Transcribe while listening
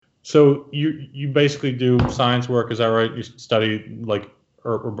So you basically do science work, is that right? You study like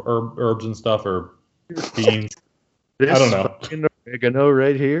herbs and stuff or beans? I don't This know. fucking oregano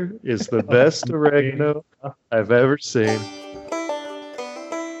right here is the best oregano I've ever seen.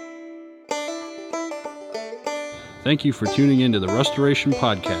 Thank you for tuning into the Restoration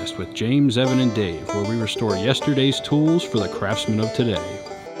Podcast with James, Evan, and Dave, where we restore yesterday's tools for the craftsmen of today.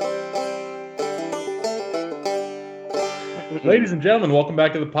 Ladies and gentlemen, welcome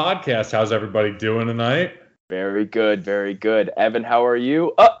back to the podcast. How's everybody doing tonight? Very good, very good. Evan, how are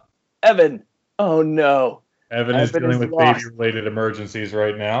you? Evan! Oh no. Evan is dealing with baby-related emergencies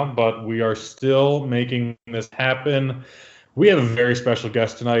right now, but we are still making this happen. We have a very special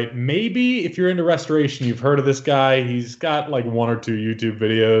guest tonight. Maybe if you're into restoration, you've heard of this guy. He's got like 1 or 2 YouTube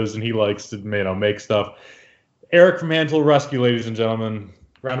videos, and he likes to, make stuff. Eric from Hand Tool Rescue, ladies and gentlemen.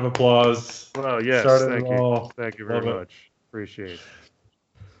 Round of applause. Well, yes, thank you. Thank you very much. Appreciate it.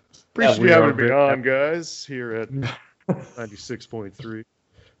 Appreciate you having me on, guys, here at 96.3.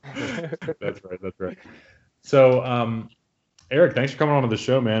 That's right. So, Eric, thanks for coming on to the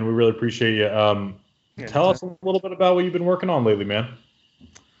show, man. We really appreciate you. Tell us a little bit about what you've been working on lately, man.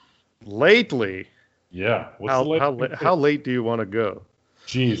 Lately? Yeah. How late do you want to go?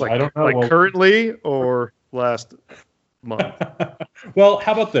 Jeez, I don't know. Like currently or last month? Well,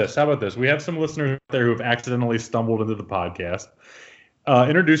 how about this? We have some listeners out there who have accidentally stumbled into the podcast.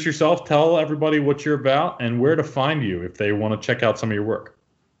 Introduce yourself. Tell everybody what you're about and where to find you if they want to check out some of your work.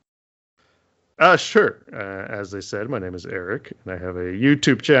 Sure. As I said, my name is Eric, and I have a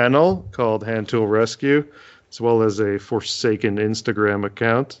YouTube channel called Hand Tool Rescue, as well as a forsaken Instagram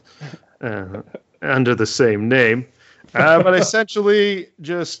account under the same name. But essentially,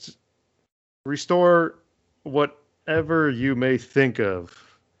 just restore whatever you may think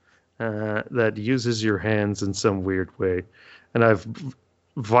of that uses your hands in some weird way. And I've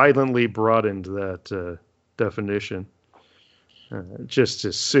violently broadened that definition. Just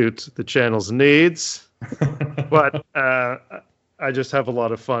to suit the channel's needs. But I just have a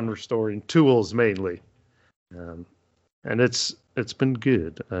lot of fun restoring tools mainly. And it's been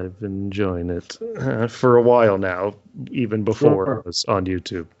good. I've been enjoying it for a while now, even before I was on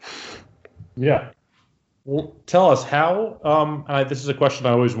YouTube. Yeah. Well, tell us how, this is a question I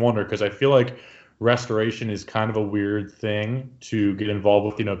always wonder because I feel like restoration is kind of a weird thing to get involved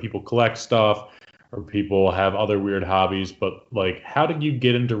with. People collect stuff, or people have other weird hobbies, but like, how did you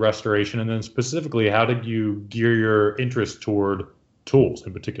get into restoration? And then specifically, how did you gear your interest toward tools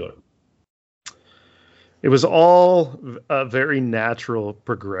in particular? It was all a very natural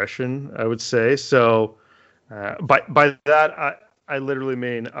progression, I would say. So by that, I literally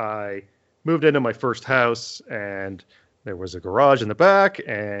mean I moved into my first house and there was a garage in the back,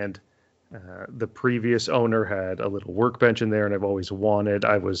 and the previous owner had a little workbench in there, and I've always wanted.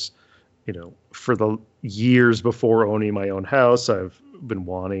 I was for the years before owning my own house, I've been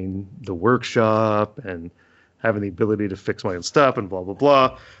wanting the workshop and having the ability to fix my own stuff and blah, blah,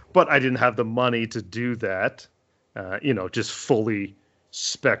 blah. But I didn't have the money to do that, just fully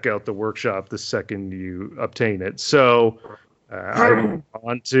spec out the workshop the second you obtain it. So I went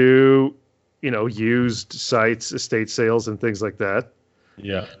on to, used sites, estate sales and things like that.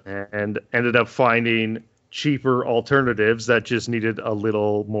 Yeah. And ended up finding cheaper alternatives that just needed a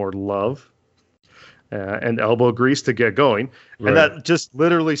little more love and elbow grease to get going. Right. And that just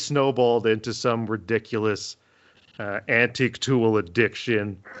literally snowballed into some ridiculous antique tool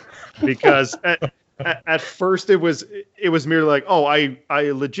addiction because at first it was merely like, oh, I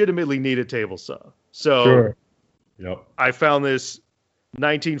legitimately need a table saw. So sure. Yep. I found this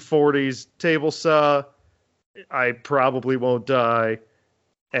 1940s table saw. I probably won't die,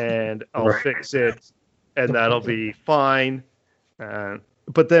 and I'll fix it. And that'll be fine.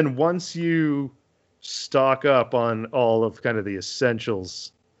 But then once you stock up on all of kind of the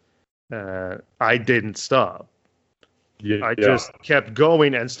essentials, I didn't stop. Yeah. I just kept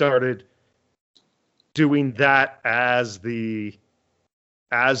going and started doing that as the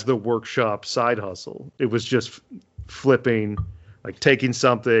workshop side hustle. It was just flipping, like taking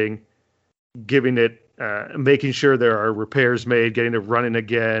something, giving it, making sure there are repairs made, getting it running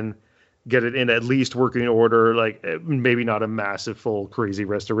again, get it in at least working order, like maybe not a massive full crazy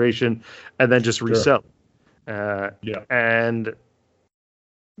restoration, and then just resell. Sure. And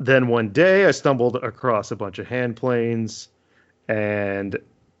then one day I stumbled across a bunch of hand planes and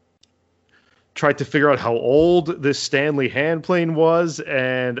tried to figure out how old this Stanley hand plane was,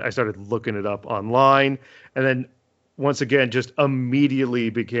 and I started looking it up online, and then once again just immediately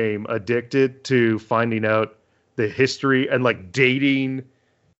became addicted to finding out the history and like dating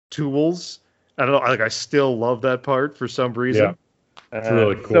tools. I don't know, like I still love that part for some reason. It's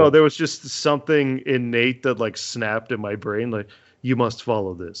really cool. So there was just something innate that like snapped in my brain, like you must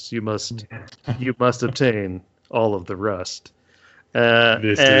follow this. You must obtain all of the rust.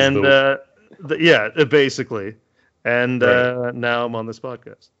 Basically. And now I'm on this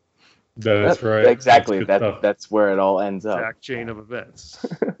podcast. That's right. Exactly. That's where it all ends up. Exact chain of events.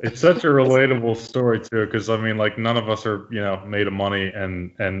 It's such a relatable story too, because I mean, like none of us are, made of money,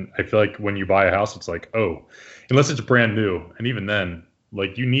 and I feel like when you buy a house, it's like, oh, unless it's brand new, and even then,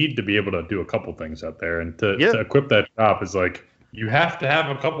 like you need to be able to do a couple things out there, and to equip that shop is like you have to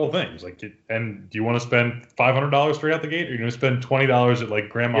have a couple of things. Like, and do you want to spend $500 straight out the gate, or are you going to spend $20 at like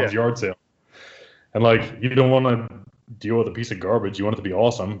grandma's yard sale? And like you don't want to deal with a piece of garbage. You want it to be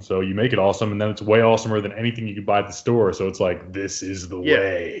awesome, so you make it awesome, and then it's way awesomer than anything you could buy at the store. So it's like this is the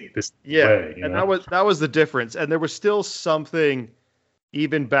way. This is the way, and that was the difference. And there was still something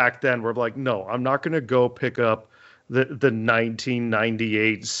even back then where like, no, I'm not going to go pick up the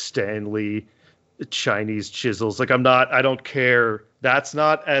 1998 Stanley Chinese chisels. Like I don't care. That's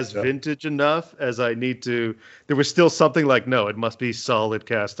not as vintage enough as I need to. There was still something like, no, it must be solid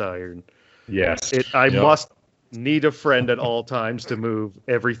cast iron. Yes. I must need a friend at all times to move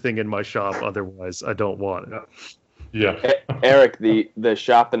everything in my shop. Otherwise, I don't want it. Yeah. Eric, the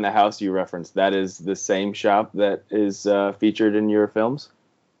shop in the house you referenced, that is the same shop that is featured in your films?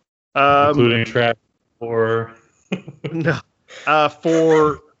 Including Trap or... No.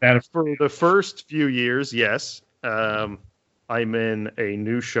 For the first few years, yes. I'm in a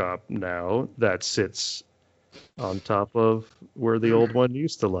new shop now that sits on top of where the old one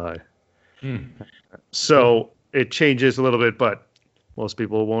used to lie. So it changes a little bit, but most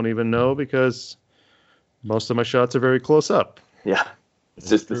people won't even know because most of my shots are very close up. Yeah, it's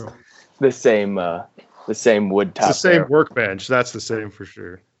just the same wood top. It's the same workbench. That's the same for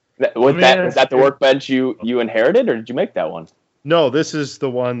sure. Is that the workbench you inherited, or did you make that one? No, this is the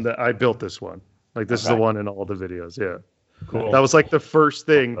one that I built. This one, like this is the one in all the videos. Yeah, cool. That was like the first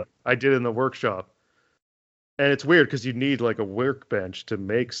thing I did in the workshop. And it's weird because you need like a workbench to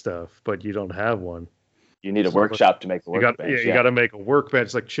make stuff, but you don't have one. You need a workshop to make a workbench. You got to make a workbench.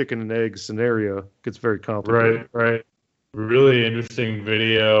 It's like chicken and egg scenario. It gets very complicated. Right. Really interesting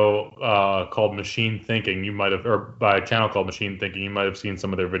video called Machine Thinking. You might have, or by a channel called Machine Thinking, you might have seen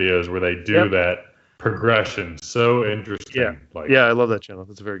some of their videos where they do that progression. So interesting. Yeah, I love that channel.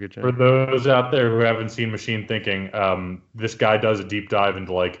 That's a very good channel. For those out there who haven't seen Machine Thinking, this guy does a deep dive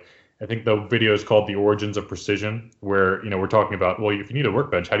into like, I think the video is called The Origins of Precision, where, we're talking about, well, if you need a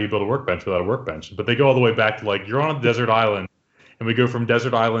workbench, how do you build a workbench without a workbench? But they go all the way back to like, you're on a desert island, and we go from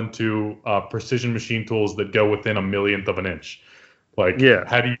desert island to precision machine tools that go within a millionth of an inch. Like,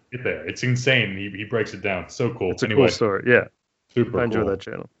 how do you get there? It's insane. He breaks it down. So cool. It's a cool story. Yeah. Super I enjoy cool. that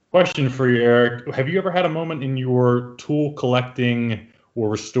channel. Question for you, Eric. Have you ever had a moment in your tool collecting or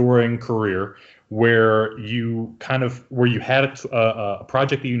restoring career where you had a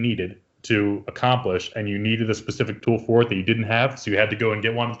project that you needed to accomplish, and you needed a specific tool for it that you didn't have, so you had to go and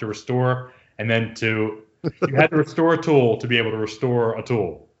get one to restore, and then you had to restore a tool to be able to restore a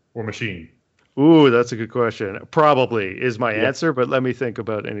tool or machine? Ooh, that's a good question. Probably is my answer, but let me think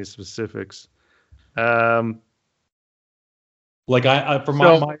about any specifics. Oh, go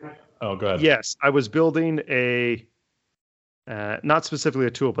ahead. Yes, I was building not specifically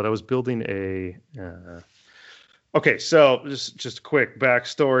a tool, but I was building okay, so just a quick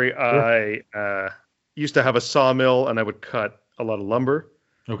backstory. I used to have a sawmill, and I would cut a lot of lumber,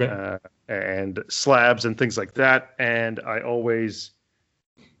 and slabs and things like that. And I always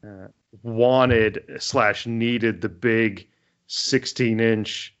wanted/needed the big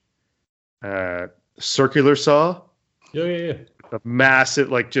 16-inch circular saw. Yeah. A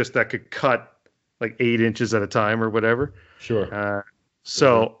massive, like just that could cut like 8 inches at a time or whatever. Sure.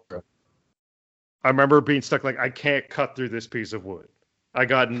 So I remember being stuck like, I can't cut through this piece of wood. I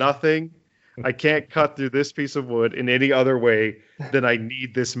got nothing. I can't cut through this piece of wood in any other way than I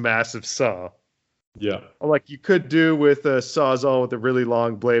need this massive saw. Yeah. Like you could do with a Sawzall with a really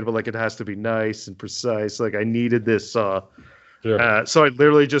long blade, but like it has to be nice and precise. Like I needed this saw. Sure. So I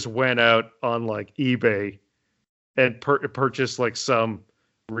literally just went out on like eBay and purchased like some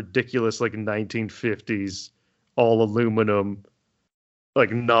ridiculous like 1950s all aluminum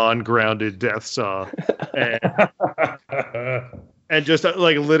like non-grounded death saw and just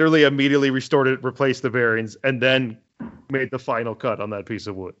like literally immediately restored it, replaced the bearings, and then made the final cut on that piece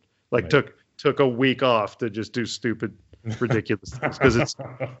of wood. Like took a week off to just do stupid ridiculous things because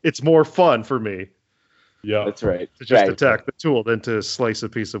it's more fun for me. Yeah, that's right. To just attack the tool than to slice a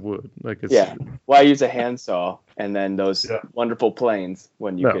piece of wood. Like it's, well, I use a handsaw and then those wonderful planes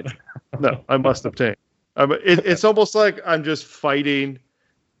when you could. No, I must obtain. It's almost like I'm just fighting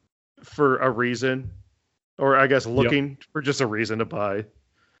for a reason, or I guess looking for just a reason to buy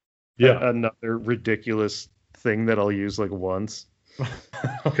another ridiculous thing that I'll use like once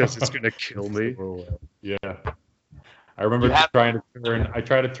because it's gonna kill me. Yeah, I remember trying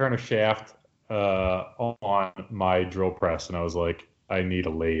to turn a shaft on my drill press, and I was like, I need a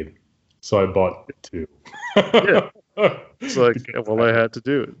lathe, so I bought 2. Yeah, it's like, well, I had to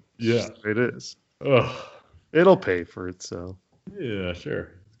do it. Yeah, it is. Ugh. It'll pay for itself. Yeah, sure.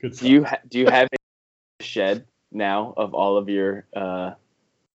 Good stuff. Do you have a shed now of all of your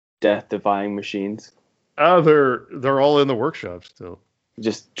death-defying machines? Oh, they're all in the workshop still.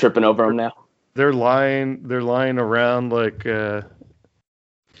 Just tripping over them now. They're lying around like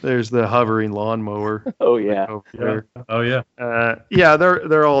there's the hovering lawnmower. Oh yeah. There. Oh yeah. Yeah,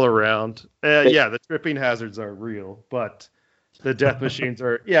 they're all around. Yeah, the tripping hazards are real, but the death machines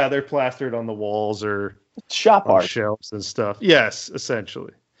are they're plastered on the walls or shop on art shelves and stuff. Yes,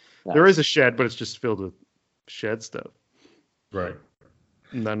 essentially. Nice. There is a shed, but it's just filled with shed stuff. Right.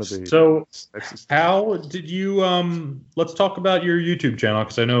 None of the. So, how did you? Let's talk about your YouTube channel,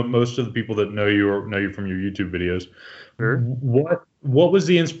 because I know most of the people that know you from your YouTube videos. Sure. What was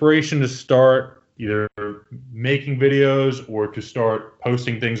the inspiration to start either making videos or to start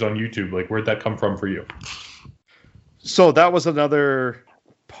posting things on YouTube? Like, where'd that come from for you? So that was another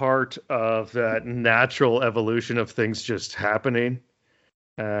part of that natural evolution of things just happening.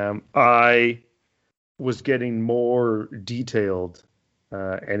 I was getting more detailed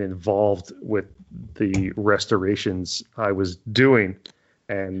and involved with the restorations I was doing.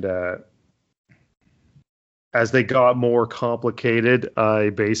 And as they got more complicated, I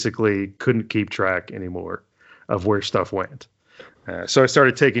basically couldn't keep track anymore of where stuff went. So I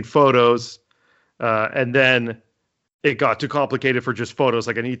started taking photos, and then it got too complicated for just photos.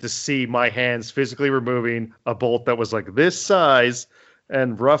 Like, I need to see my hands physically removing a bolt that was like this size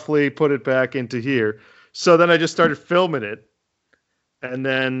and roughly put it back into here. So then I just started filming it. And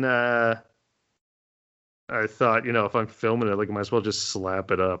then I thought, if I'm filming it, like, I might as well just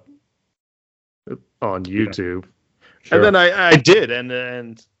slap it up on YouTube. Yeah. Sure. And then I did,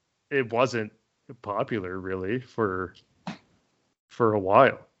 and it wasn't popular really for a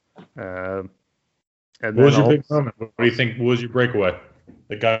while. And what was your big moment? What do you think? What was your breakaway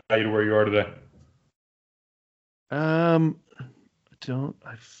that got you to where you are today? I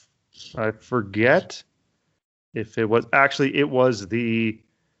forget if it was the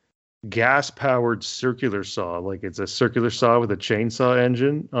gas-powered circular saw. Like, it's a circular saw with a chainsaw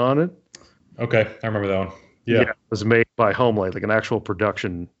engine on it. Okay, I remember that one. Yeah, it was made by Homelight, like an actual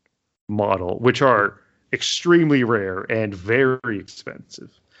production model, which are extremely rare and very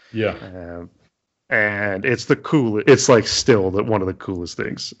expensive. Yeah. And it's the coolest. It's like still one of the coolest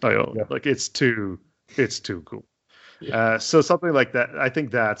things I own. Yeah. Like, it's too cool. Yeah. So something like that, I think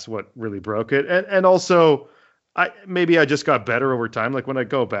that's what really broke it. And also, I just got better over time. Like, when I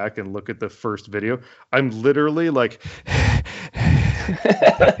go back and look at the first video, I'm literally like,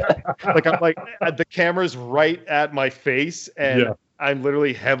 like, I'm like, the camera's right at my face, and I'm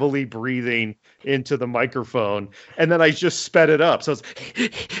literally heavily breathing into the microphone, and then I just sped it up. So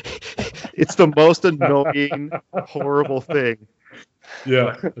it's the most annoying, horrible thing.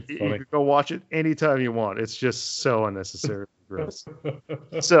 Yeah, you can go watch it anytime you want. It's just so unnecessarily gross.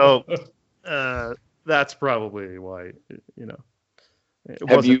 So that's probably why, it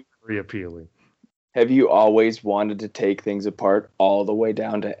wasn't very appealing. Have you always wanted to take things apart all the way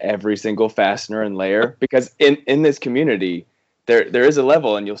down to every single fastener and layer? Because in this community, there is a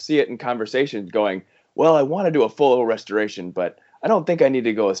level, and you'll see it in conversations going, well, I want to do a full restoration, but I don't think I need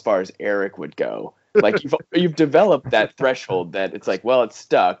to go as far as Eric would go. Like, you've developed that threshold that it's like, well, it's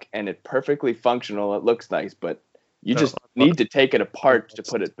stuck and it's perfectly functional. It looks nice, but you just need to take it apart to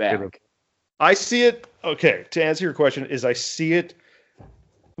put it back. I see it. Okay. To answer your question, I see it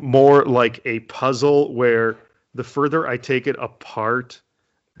more like a puzzle where the further I take it apart,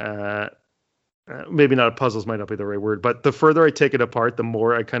 maybe not a puzzles might not be the right word, but the further I take it apart, the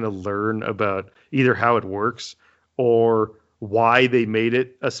more I kind of learn about either how it works or why they made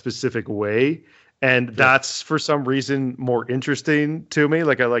it a specific way. And that's for some reason more interesting to me.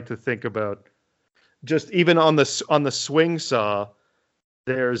 Like, I like to think about just even on the swing saw,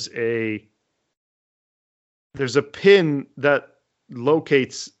 there's a pin that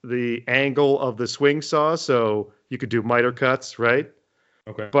locates the angle of the swing saw, so you could do miter cuts, right?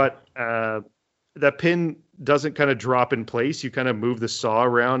 Okay. But that pin doesn't kind of drop in place. You kind of move the saw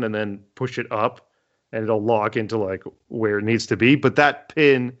around and then push it up, and it'll lock into like where it needs to be. But that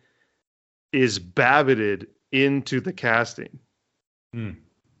pin is baveted into the casting.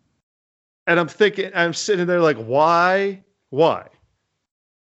 And I'm sitting there like, why? But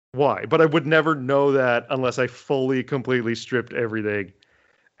I would never know that unless I fully, completely stripped everything.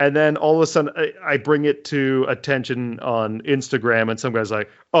 And then all of a sudden, I bring it to attention on Instagram, and some guy's like,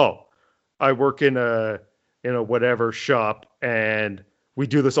 "Oh, I work in a whatever shop, and we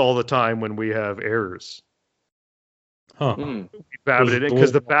do this all the time when we have errors." Huh. We Babbit it in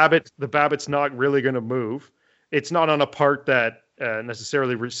because the Babbit's not really going to move. It's not on a part that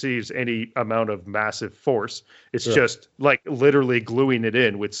necessarily receives any amount of massive force. It's just like literally gluing it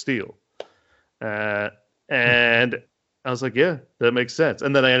in with steel. And I was like, yeah, that makes sense.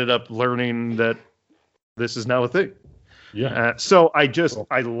 And then I ended up learning that this is now a thing. Yeah. So I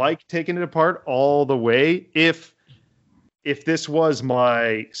like taking it apart all the way. If this was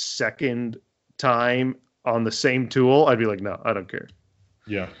my second time on the same tool, I'd be like, no, I don't care.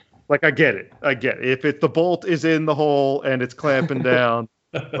 Yeah. Like, I get it. If the bolt is in the hole and it's clamping down,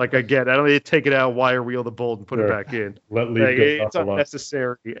 like, I get it. I don't need to take it out, wire wheel the bolt, and put it back in. It's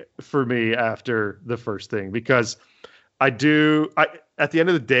unnecessary for me after the first thing, because at the end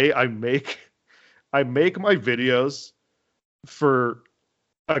of the day, I make my videos for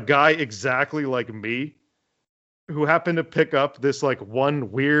a guy exactly like me who happened to pick up this like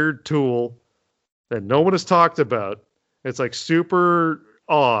one weird tool that no one has talked about. It's like super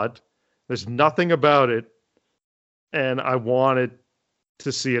odd. There's nothing about it. And I wanted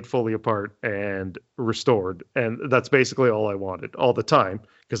to see it fully apart and restored. And that's basically all I wanted all the time,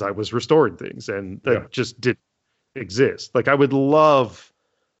 because I was restoring things and that just didn't exist. Like, I would love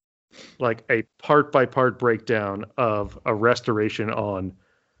like a part by part breakdown of a restoration on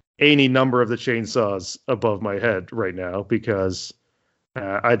any number of the chainsaws above my head right now, because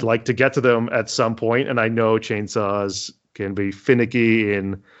I'd like to get to them at some point, and I know chainsaws can be finicky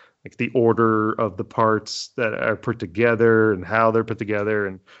in like the order of the parts that are put together and how they're put together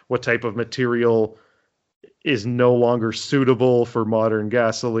and what type of material is no longer suitable for modern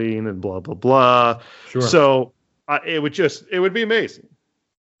gasoline and blah blah blah. Sure. So it would be amazing,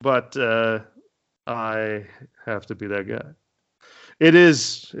 but I have to be that guy. It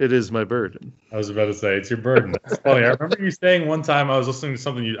is my burden. I was about to say, it's your burden. That's funny. I remember you saying one time, I was listening to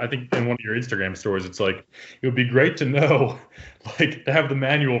something, I think in one of your Instagram stories, it's like, it would be great to know, like, to have the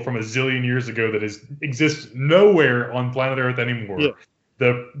manual from a zillion years ago that exists nowhere on planet Earth anymore. Yeah.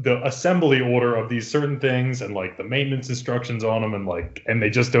 The assembly order of these certain things and like the maintenance instructions on them, and they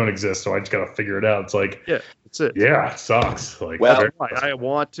just don't exist. So I just got to figure it out. It's like, yeah, that's it. Yeah, it sucks. Like, well, I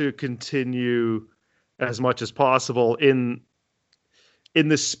want to continue as much as possible in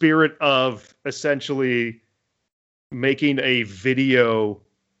the spirit of essentially making a video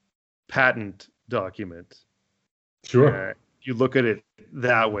patent document. Sure. You look at it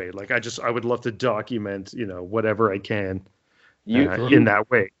that way. Like, I would love to document, whatever I can in that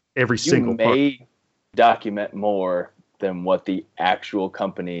way. Every single part. You may document more than what the actual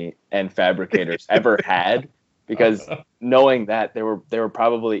company and fabricators ever had, because knowing that they were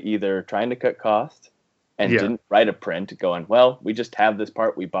probably either trying to cut costs and didn't write a print going, well, we just have this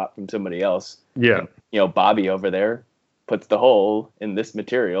part we bought from somebody else. Yeah. And, Bobby over there puts the hole in this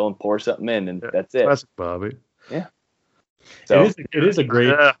material and pours something in, and that's it. Classic Bobby. Yeah. So it is a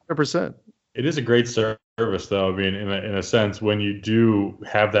great 100%. It is a great service, though. I mean, in a sense, when you do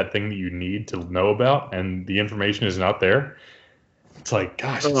have that thing that you need to know about and the information is not there, it's like,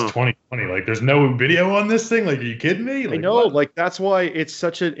 gosh, it's 2020. Like, there's no video on this thing. Like, are you kidding me? Like, I know. What? Like, that's why it's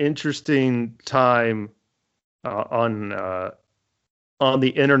such an interesting time on the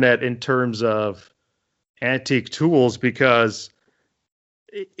internet in terms of antique tools, because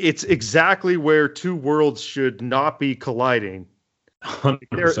it's exactly where two worlds should not be colliding.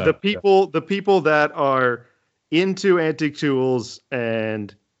 The people that are into antique tools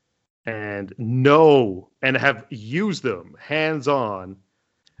and know and have used them hands on,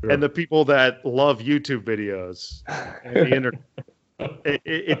 and the people that love YouTube videos and the internet,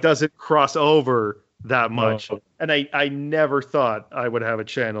 it doesn't cross over that much. No. And I never thought I would have a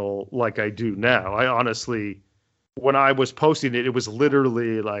channel like I do now. I honestly, when I was posting it, it was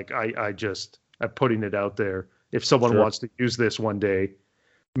literally like I'm putting it out there. If someone wants to use this one day,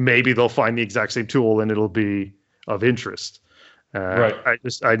 maybe they'll find the exact same tool and it'll be of interest. Right.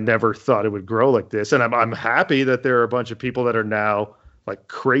 I never thought it would grow like this. And I'm happy that there are a bunch of people that are now like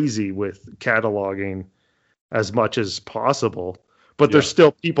crazy with cataloging as much as possible. But there's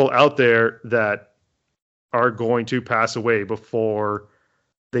still people out there that are going to pass away before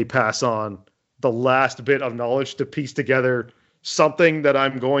they pass on the last bit of knowledge to piece together something that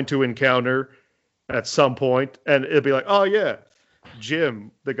I'm going to encounter at some point, and it'll be like, oh yeah,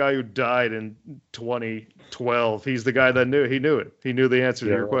 Jim, the guy who died in 2012, he's the guy that knew it. He knew the answer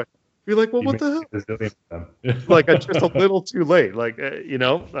to your question. Be like, well, You what the hell? make a zillion of them. Like, just a little too late. Like, you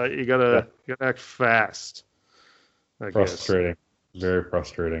gotta act fast. I guess. Frustrating. Very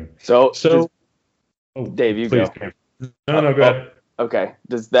frustrating. So, Oh, Dave, you please, go. Dave. No, go ahead. Okay.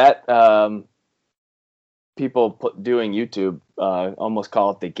 Does that people doing YouTube almost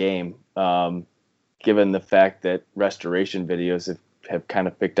call it the game? Given the fact that restoration videos have kind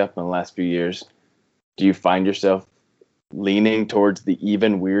of picked up in the last few years, do you find yourself leaning towards the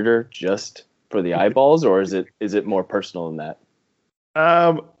even weirder just for the eyeballs, or is it more personal than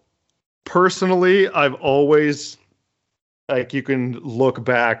that? Personally, I've always, like, you can look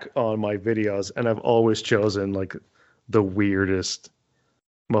back on my videos, and I've always chosen like the weirdest,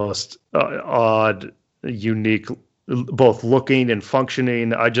 most odd, unique, both looking and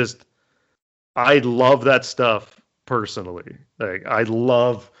functioning. I love that stuff personally. Like, I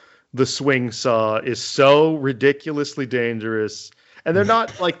love the swing saw is so ridiculously dangerous. And they're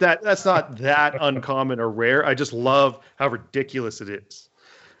not like that. That's not that uncommon or rare. I just love how ridiculous it is.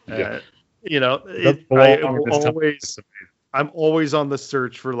 Yeah. I'm always on the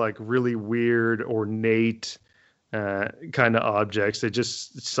search for like really weird, ornate kind of objects.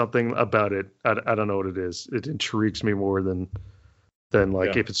 It's something about it. I don't know what it is. It intrigues me more than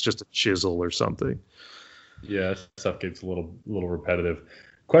like if it's just a chisel or something. Yeah, stuff gets a little repetitive.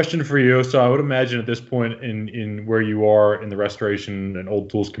 Question for you. So I would imagine at this point in where you are in the restoration and old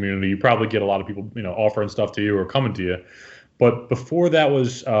tools community, you probably get a lot of people, offering stuff to you or coming to you. But before that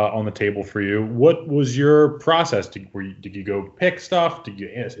was on the table for you, what was your process? Did you go pick stuff? Did you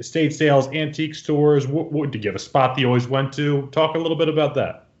estate sales, antique stores? What did you have a spot that you always went to? Talk a little bit about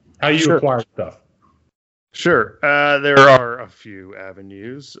that. How you acquire stuff. Sure. There are a few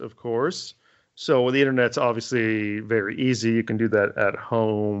avenues, of course. So the internet's obviously very easy. You can do that at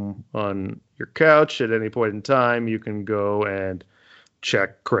home on your couch at any point in time. You can go and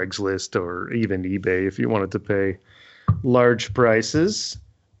check Craigslist or even eBay if you wanted to pay large prices.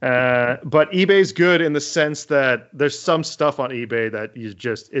 But eBay's good in the sense that there's some stuff on eBay that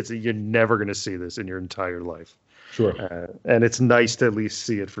you're never going to see this in your entire life. Sure. And it's nice to at least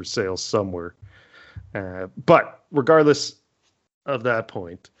see it for sale somewhere. But regardless of that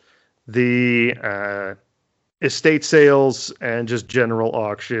point, the estate sales and just general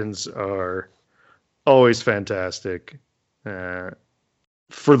auctions are always fantastic.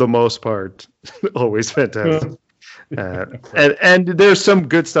 For the most part, always fantastic. And there's some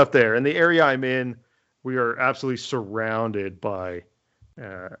good stuff there. In the area I'm in, we are absolutely surrounded by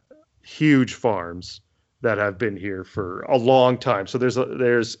huge farms that have been here for a long time. So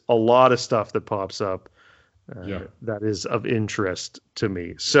there's a lot of stuff that pops up that is of interest to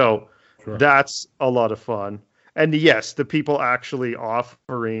me. So that's a lot of fun. And yes, the people actually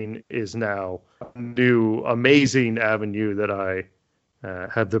offering is now a new amazing avenue that I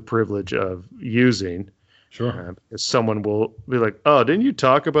have the privilege of using. Sure. Someone will be like, "Oh, didn't you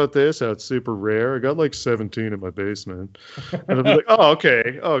talk about this? How it's super rare? I got like 17 in my basement." And I'll be like, "Oh,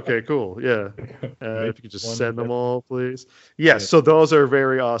 okay, cool, yeah. If you could just send them all, please." Yes. So those are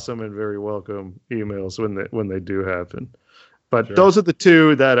very awesome and very welcome emails when they do happen. But those are the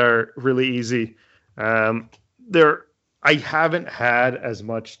two that are really easy. I haven't had as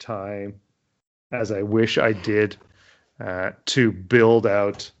much time as I wish I did to build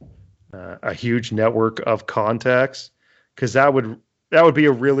out a huge network of contacts, because that would be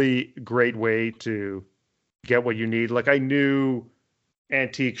a really great way to get what you need. Like, I knew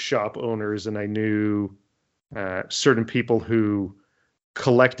antique shop owners, and I knew certain people who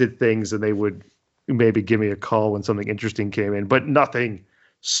collected things, and they would maybe give me a call when something interesting came in, but nothing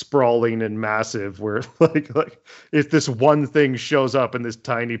sprawling and massive where like if this one thing shows up in this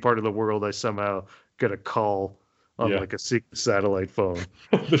tiny part of the world, I somehow get a call on like a secret satellite phone.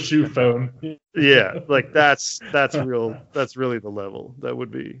 The shoe phone. Yeah, like that's really the level. That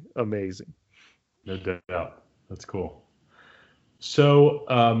would be amazing. No doubt. That's cool. So,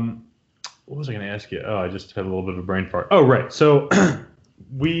 what was I going to ask you? Oh, I just had a little bit of a brain fart. Oh, right. So,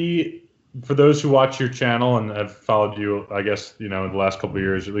 for those who watch your channel and have followed you, I guess, in the last couple of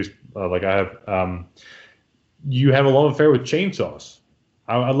years, at least like I have, you have a love affair with chainsaws.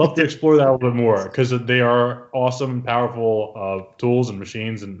 I'd love to explore that a little bit more, because they are awesome, powerful tools and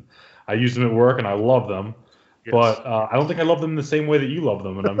machines, and I use them at work and I love them. Yes. But I don't think I love them the same way that you love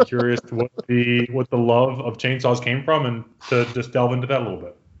them, and I'm curious what the love of chainsaws came from, and to just delve into that a little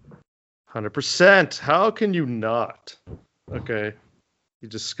bit. 100%. How can you not? Okay, you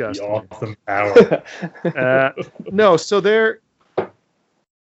disgust the me. Awesome power. No, so they're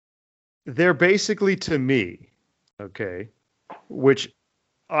basically, to me, okay, which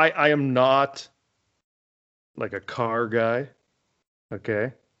I am not like a car guy,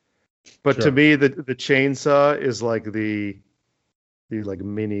 okay? But Sure. to me, the chainsaw is like the like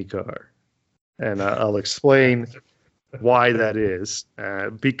mini car, and I'll explain why that is.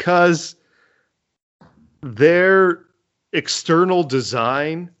 Because their external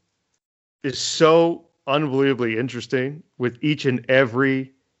design is so unbelievably interesting with each and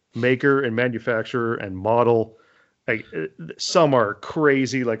every maker and manufacturer and model. Like, some are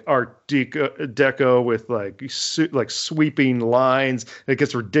crazy, like Art Deco with like sweeping lines. It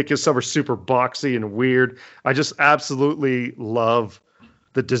gets ridiculous. Some are super boxy and weird. I just absolutely love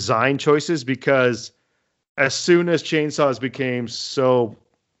the design choices, because as soon as chainsaws became so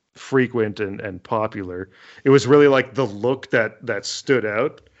frequent and popular, it was really like the look that stood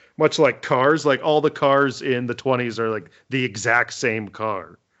out. Much like cars, like all the cars in the 20s are like the exact same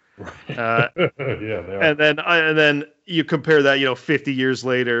car. Yeah, they are. And then you compare that, 50 years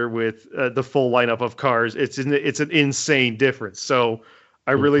later with the full lineup of cars. It's an insane difference. So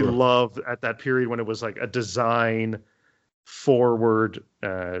I really Sure. loved at that period when it was like a design forward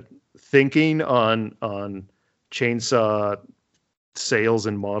thinking on chainsaw sales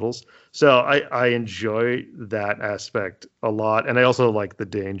and models. So I enjoy that aspect a lot, and I also like the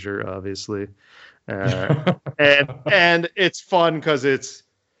danger, obviously, and it's fun because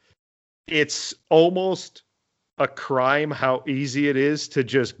it's almost a crime how easy it is to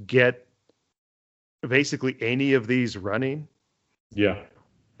just get basically any of these running. Yeah.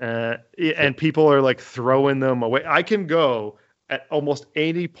 And people are like throwing them away. I can go at almost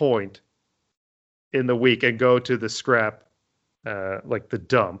any point in the week and go to the scrap, like the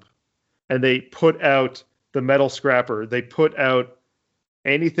dump, and they put out the metal scrapper. They put out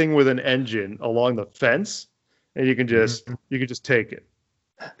anything with an engine along the fence, and you can just take it,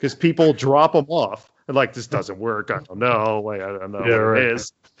 because people drop them off and like, this doesn't work. I don't know. Like, I don't know what right. it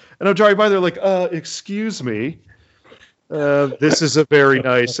is. And I'm driving by there like, excuse me. This is a very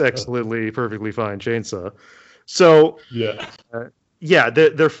nice, excellently, perfectly fine chainsaw. So Yeah. yeah,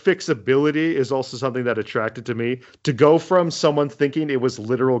 their fixability is also something that attracted to me. To go from someone thinking it was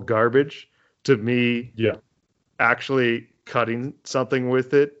literal garbage to me Yeah. actually cutting something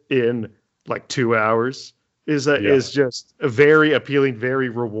with it in like 2 hours is just a very appealing, very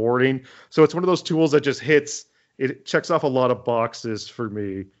rewarding. So it's one of those tools that just hits. It checks off a lot of boxes for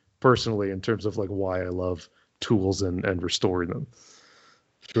me personally in terms of like why I love tools and restoring them.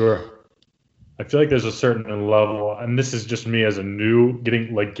 Sure. I feel like there's a certain level, and this is just me as a new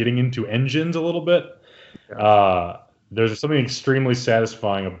getting into engines a little bit. There's something extremely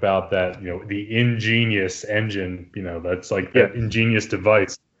satisfying about that, the ingenious engine, that's like that ingenious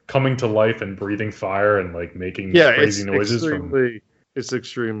device coming to life and breathing fire and like making crazy noises. It's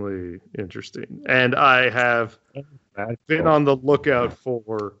extremely interesting. And I have been on the lookout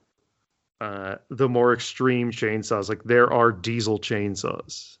for the more extreme chainsaws. Like, there are diesel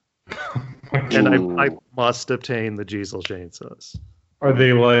chainsaws. And I must obtain the diesel chainsaws. Are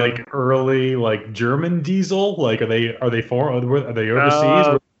they like early, like German diesel? Like, are they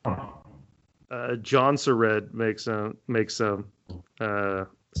overseas? John Sered makes some.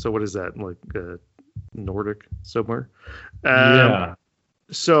 So what is that, like Nordic somewhere? Yeah.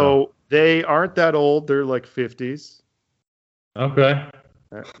 So they aren't that old. They're like 50s. Okay.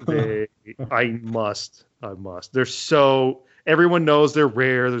 I must. They're so. Everyone knows they're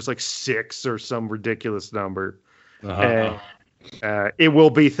rare. There's like 6 or some ridiculous number. And it will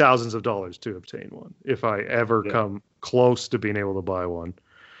be thousands of dollars to obtain one if I ever come close to being able to buy one.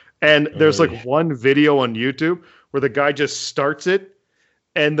 And there's like one video on YouTube where the guy just starts it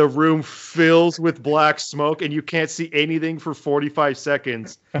and the room fills with black smoke and you can't see anything for 45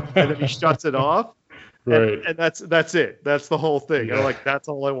 seconds. And then he shuts it off. Right. And that's it. That's the whole thing. Yeah. I'm like, that's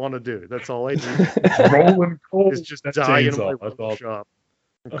all I want to do. That's all I need. Rolling coal. It's just die in my workshop.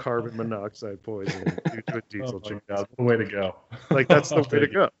 Carbon monoxide poisoning due to a diesel chainsaw. That's the way to go. Like, that's the way to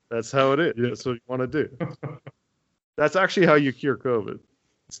go. That's how it is. Yeah. That's what you want to do. That's actually how you cure COVID.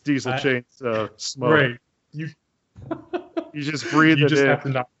 It's diesel chainsaw smoke. Right. You just breathe it in. You just have to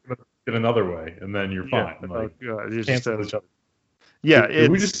not get another way, and then you're fine. Yeah. Like, God, you cancel each other. Yeah.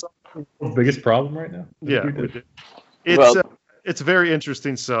 Did we just solve the biggest problem right now? Yeah. It's a very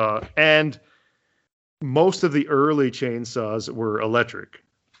interesting saw, and most of the early chainsaws were electric.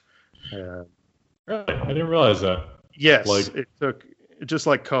 Really? I didn't realize that. Yes, it took, just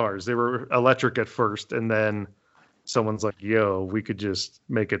like cars. They were electric at first, and then someone's like, "Yo, we could just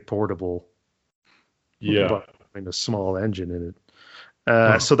make it portable." Yeah, by putting a small engine in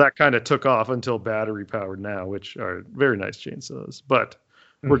it. So that kind of took off until battery powered now, which are very nice chainsaws. But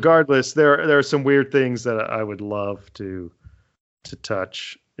regardless, there are some weird things that I would love to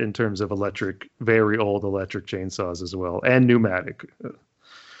touch in terms of electric, very old electric chainsaws as well, and pneumatic.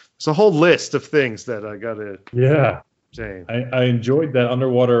 It's a whole list of things that I gotta say. I enjoyed that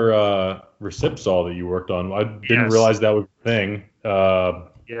underwater recip saw that you worked on. I didn't realize that was a thing.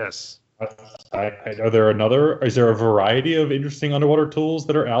 Yes. Is there a variety of interesting underwater tools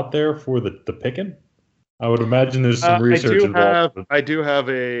that are out there for the picking? I would imagine there's some research involved. I do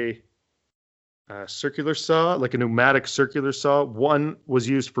have a circular saw, like a pneumatic circular saw. One was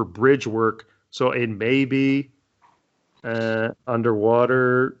used for bridge work, so it may be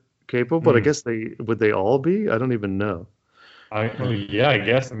underwater capable, but I guess would they all be? I don't even know. I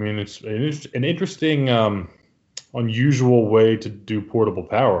guess. I mean, it's an interesting, unusual way to do portable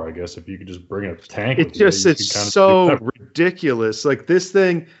power. I guess if you could just bring a tank. It's so ridiculous. Like this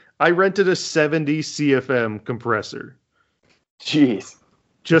thing, I rented a 70 CFM compressor. Jeez.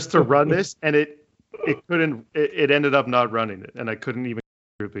 Just to run this, and it ended up not running it, and I couldn't even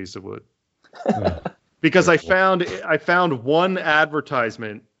get a piece of wood because I found one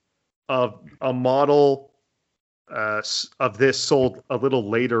advertisement of a model of this sold a little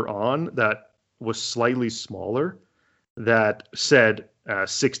later on that was slightly smaller that said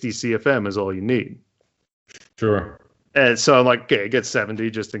 60 CFM is all you need. Sure. And so I'm like, okay, get 70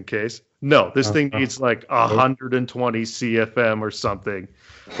 just in case. No, this thing needs like 120 CFM or something.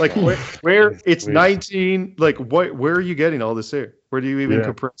 Like where it's 19, like where are you getting all this air? Where do you even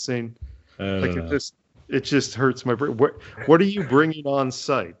compressing? Like it just hurts my brain. What are you bringing on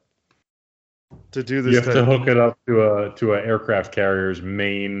site to do this? You have to hook it up to a aircraft carrier's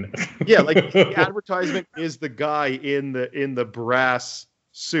main. Yeah, like the advertisement is the guy in the brass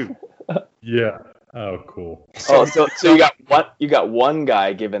suit. Yeah. Oh, cool. Oh, so you got one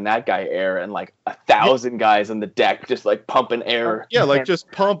guy giving that guy air, and like 1,000 guys on the deck just like pumping air. Yeah, like just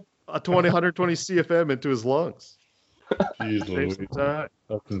pump 120 CFM into his lungs. Jeez Louise.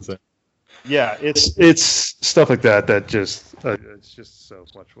 That's insane. Yeah, it's stuff like that just it's just so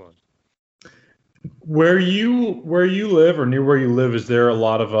much fun. Where you live or near where you live, is there a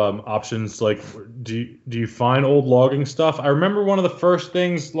lot of options? Like, do you find old logging stuff? I remember one of the first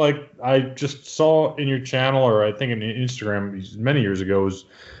things like I just saw in your channel, or I think in Instagram many years ago, was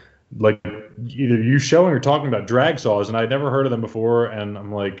like either you showing or talking about drag saws, and I'd never heard of them before. And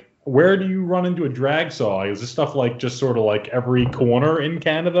I'm like, where do you run into a drag saw? Is this stuff like just sort of like every corner in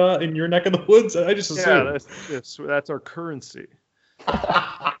Canada in your neck of the woods? I just assume. Yeah, that's our currency.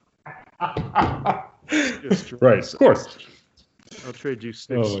 Right, of course. I'll trade you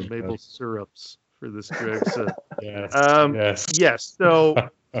 6 maple syrups for this drag set. Yes. So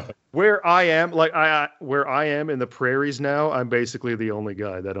where I am, where I am in the prairies now, I'm basically the only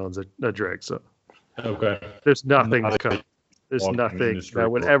guy that owns a drag saw. Okay. There's nothing There's nothing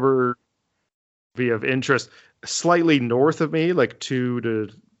that would ever be of interest. Slightly north of me, like 2 to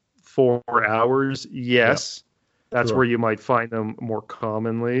 4 hours, yes. That's where you might find them more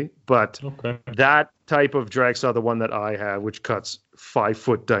commonly. But that type of drag saw, the one that I have, which cuts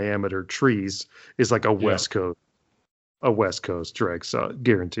 5-foot diameter trees, is like a West Coast drag saw,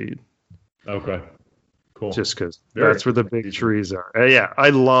 guaranteed. Okay. Cool. Just because that's where the big trees are. I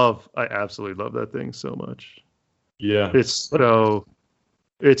absolutely love that thing so much. Yeah. It's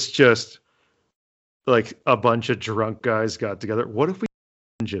just like a bunch of drunk guys got together. What if we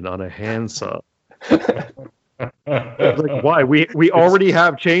engine on a handsaw? Like, why? We already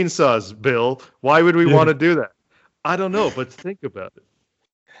have chainsaws, Bill. Why would we want to do that? I don't know, but think about it.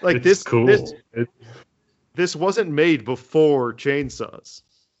 Like it's this cool. This wasn't made before chainsaws.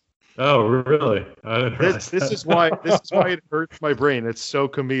 Oh, really? This is why it hurts my brain. It's so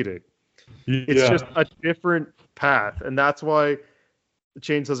comedic. It's just a different path, and that's why the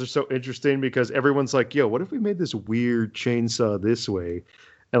chainsaws are so interesting, because everyone's like, yo, what if we made this weird chainsaw this way?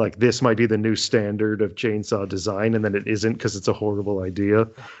 And like this might be the new standard of chainsaw design, and then it isn't because it's a horrible idea.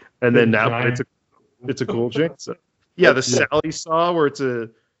 And then now it's a cool chainsaw. Yeah, the Sally saw, where it's a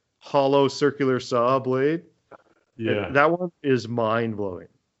hollow circular saw blade. Yeah, and that one is mind blowing.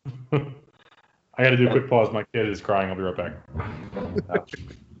 I got to do a quick pause. My kid is crying. I'll be right back.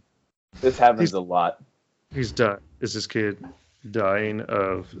 This happens a lot. He's dying. Is this kid dying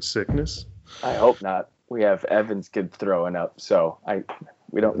of sickness? I hope not. We have Evan's kid throwing up, so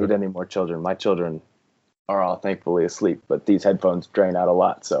we don't need any more children. My children are all thankfully asleep, but these headphones drain out a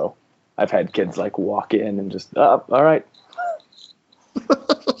lot, so I've had kids like walk in and just, all right.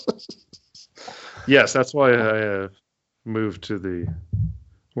 Yes, that's why I have moved to the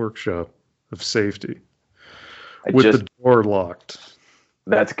workshop of safety with the door locked.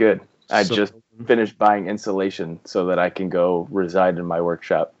 That's good. I just finished buying insulation so that I can go reside in my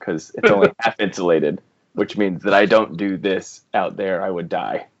workshop, because it's only half insulated, which means that I don't do this out there. I would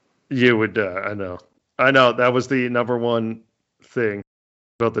die. You would die. I know. That was the number one thing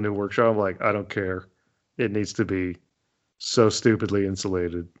about the new workshop. I'm like, I don't care. It needs to be so stupidly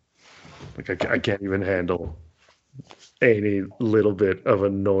insulated. Like I can't even handle any little bit of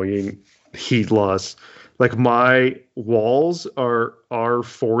annoying heat loss. Like my walls are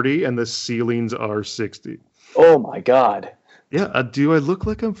R40 and the ceilings are 60. Oh my God. Yeah, do I look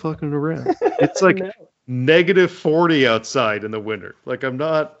like I'm fucking around? It's like No. negative 40 outside in the winter. Like I'm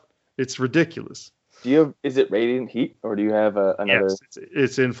not. It's ridiculous. Is it radiant heat or do you have another? Yes,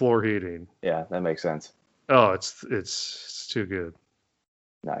 it's in floor heating. Yeah, that makes sense. Oh, it's too good.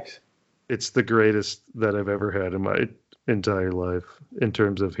 Nice. It's the greatest that I've ever had in my entire life in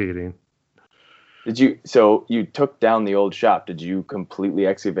terms of heating. So you took down the old shop. Did you completely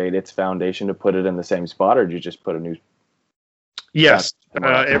excavate its foundation to put it in the same spot, or did you just put a new? Yes,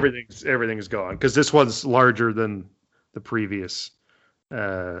 everything's gone because this one's larger than the previous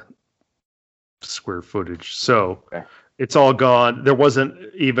square footage. So It's all gone. There wasn't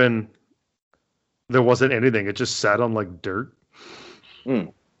anything. It just sat on like dirt.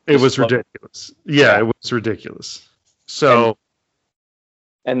 It was ridiculous. Yeah, it was ridiculous. So.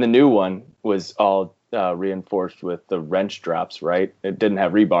 And the new one was all reinforced with the wrench drops, right? It didn't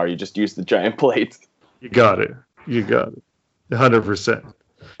have rebar. You just used the giant plates. You got it. 100%.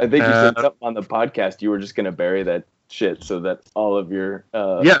 I think you said something on the podcast. You were just going to bury that shit so that all of your...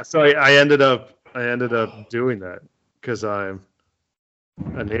 So I ended up doing that because I'm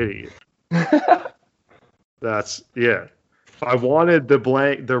an idiot. I wanted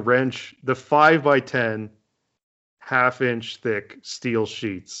the wrench, the 5x10 half-inch thick steel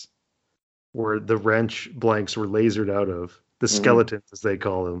sheets where the wrench blanks were lasered out of, the skeletons as they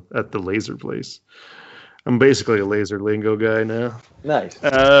call them at the laser place. I'm basically a laser lingo guy now. Nice.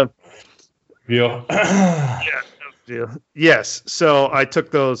 Yes. So I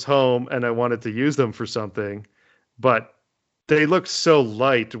took those home and I wanted to use them for something, but they look so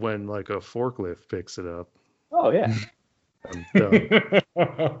light when like a forklift picks it up. Oh yeah. I'm done.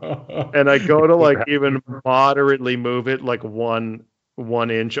 And I go to like even moderately move it like one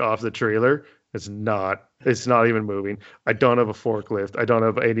inch off the trailer. It's not even moving. I don't have a forklift. I don't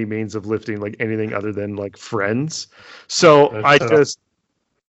have any means of lifting like anything other than like friends. So my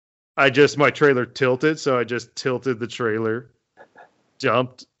trailer tilted. So I just tilted the trailer,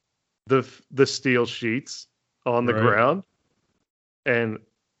 jumped the steel sheets on the ground and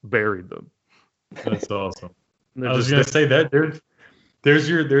buried them. That's awesome. I was going to say that there's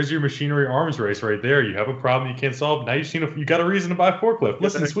your machinery arms race right there. You have a problem you can't solve. Now you got a reason to buy a forklift.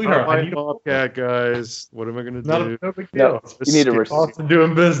 Listen, sweetheart, I need a Bobcat, guys. What am I going to do? No big deal. You need to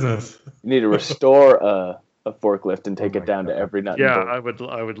doing business. You need to restore a forklift and take it down to every nut. Yeah, I would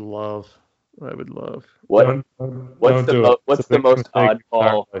love. What's the most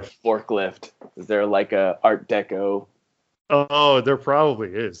oddball forklift? Is there like a Art Deco? Oh, there probably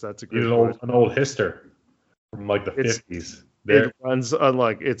is. That's a good one. An old Hister from like the 50s. It runs on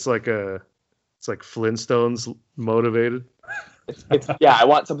it's like Flintstones motivated. I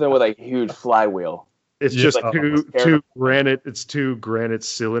want something with a huge flywheel. It's just like two granite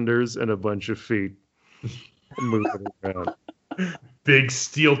cylinders and a bunch of feet moving around. Big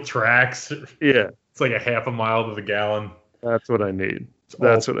steel tracks. Yeah. It's like a half a mile to the gallon. That's what I need.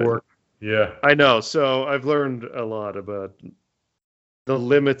 I need. Yeah. I know. So I've learned a lot about the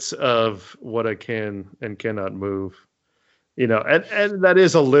limits of what I can and cannot move. And that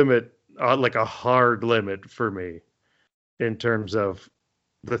is a limit, like a hard limit for me in terms of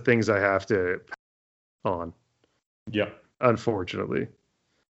the things I have to on. Yeah. Unfortunately.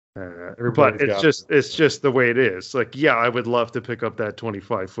 But it's just the way it is. Like, yeah, I would love to pick up that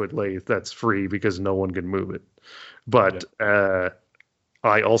 25-foot lathe that's free because no one can move it. But I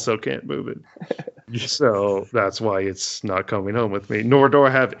also can't move it. So that's why it's not coming home with me. Nor do I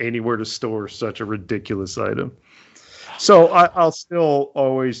have anywhere to store such a ridiculous item. So I'll still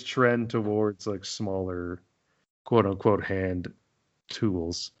always trend towards like smaller, quote unquote, hand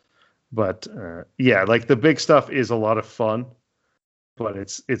tools. But like the big stuff is a lot of fun. But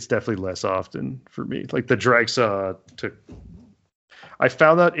it's definitely less often for me. Like the drag saw I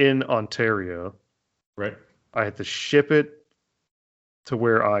found that in Ontario. Right. I had to ship it to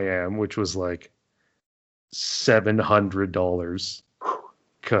where I am, which was like $700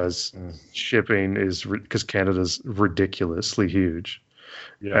 because shipping because Canada's ridiculously huge.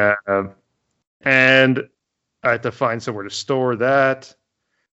 Yeah. And I had to find somewhere to store that.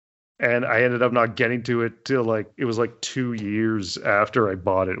 And I ended up not getting to it till it was 2 years after I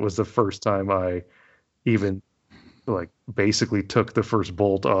bought it. It was the first time I even basically took the first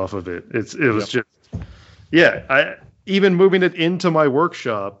bolt off of it. It was just, I even moving it into my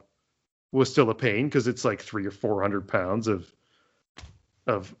workshop was still a pain because it's like 300 or 400 pounds of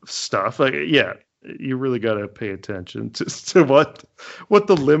of stuff. Like, yeah, you really got to pay attention to what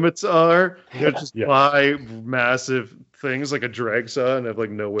the limits are. You know, just buy massive things like a drag saw and have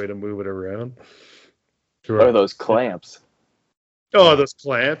like no way to move it around. Sure. What are those clamps? Oh, those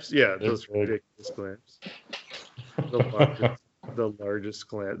clamps! Yeah, those ridiculous clamps. The largest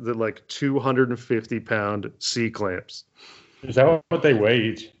clamp, the like 250-pound C clamps. Is that what they weigh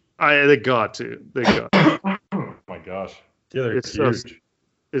each? They got to. Oh my gosh! Yeah, they're huge.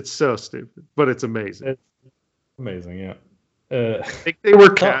 It's so stupid, but it's amazing. It's amazing, yeah. I think they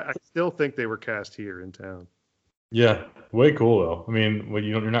were. I still think they were cast here in town. Yeah, way cool though. I mean,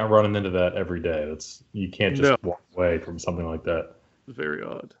 you're not running into that every day. You can't just walk away from something like that. It's very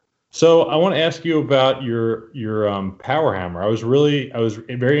odd. So I want to ask you about your power hammer. I was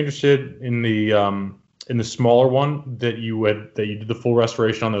very interested in the smaller one that you did the full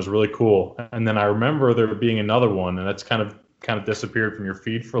restoration on. That was really cool. And then I remember there being another one, and that's kind of disappeared from your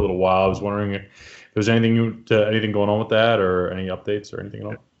feed for a little while. I was wondering if there was anything going on with that, or any updates or anything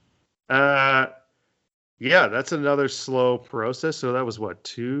at all. Yeah, that's another slow process. So that was what,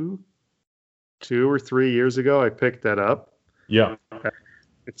 2 or 3 years ago I picked that up. Yeah.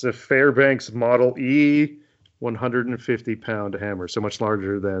 It's a Fairbanks Model E 150-pound hammer, so much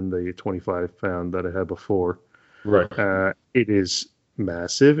larger than the 25-pound that I had before. Right. It is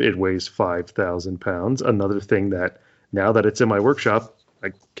massive. It weighs 5,000 pounds. Another thing that now that it's in my workshop,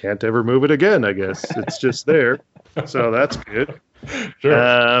 I can't ever move it again, I guess. It's just there. So that's good.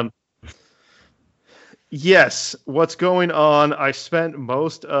 Sure. Yes, what's going on? I spent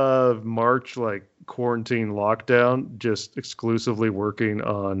most of March, like quarantine lockdown, just exclusively working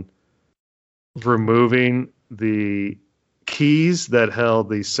on removing the keys that held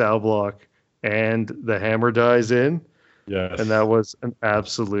the sow block and the hammer dies in. Yes. And that was an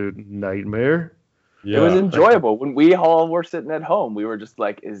absolute nightmare. Yeah. It was enjoyable. When we all were sitting at home, we were just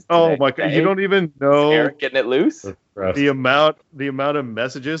like, oh my God, you don't even know Eric getting it loose? The amount of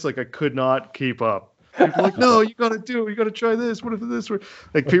messages, like I could not keep up. People are like, no, you gotta try this. What if this were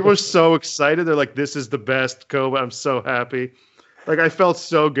like? People are so excited. They're like, this is the best Cobra. I'm so happy. Like, I felt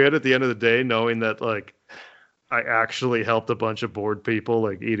so good at the end of the day knowing that like I actually helped a bunch of bored people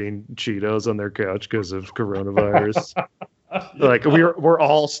like eating Cheetos on their couch because of coronavirus. Like we're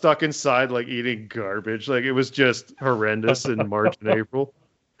all stuck inside like eating garbage. Like it was just horrendous in March and April.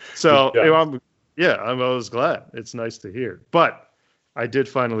 So I was glad. It's nice to hear. But I did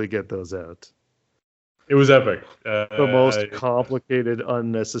finally get those out. It was epic. The most complicated,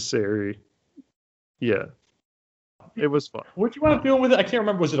 unnecessary. Yeah. It was fun. What you want to do with it? I can't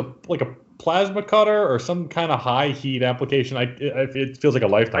remember. Was it like a plasma cutter or some kind of high heat application? It feels like a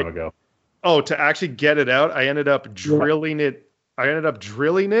lifetime ago. Oh, to actually get it out, I ended up drilling it. I ended up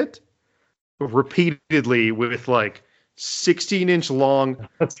drilling it repeatedly with like 16-inch long.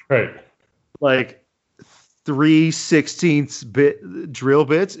 That's right. Like 3/16 bit drill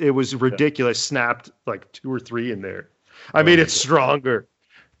bits. It was ridiculous. Yeah. Snapped like 2 or 3 in there. I made it stronger.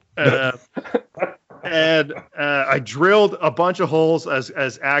 And I drilled a bunch of holes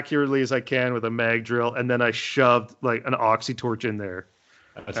as accurately as I can with a mag drill, and then I shoved like an oxytorch in there.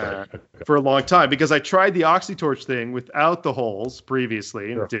 That's right. For a long time, because I tried the oxytorch thing without the holes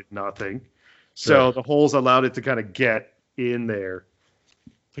previously and it did nothing. So the holes allowed it to kind of get in there.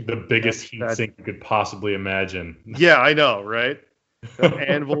 It's like the biggest heat sink you could possibly imagine. Yeah, I know, right? The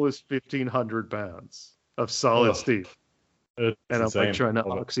anvil is 1,500 pounds of solid steel. And I'm like trying to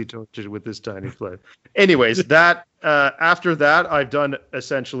oxytorch it with this tiny flame. Anyways, that after that, I've done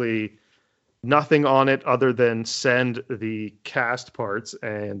essentially nothing on it other than send the cast parts.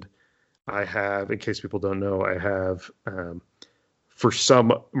 And I have, in case people don't know, I have, for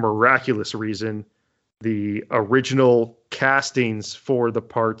some miraculous reason, the original castings for the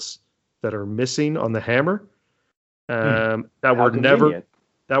parts that are missing on the hammer that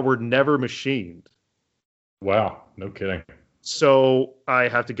were never machined. Wow, no kidding. So I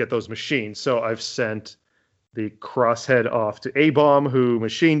have to get those machined. So I've sent the crosshead off to A-Bomb, who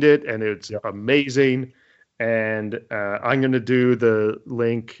machined it, and it's amazing. And I'm going to do the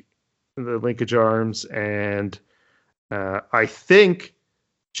linkage arms, and I think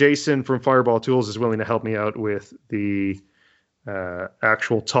Jason from Fireball Tools is willing to help me out with the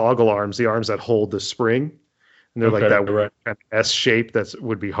actual toggle arms, the arms that hold the spring. And they're like that kind of S shape that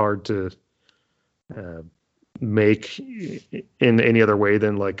would be hard to make in any other way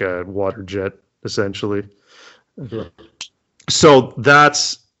than like a water jet, essentially. Sure. So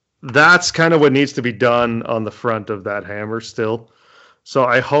that's kind of what needs to be done on the front of that hammer still. So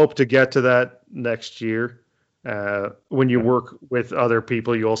I hope to get to that next year. When you work with other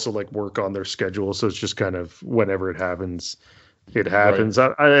people, you also like work on their schedule. So it's just kind of whenever it happens. it happens.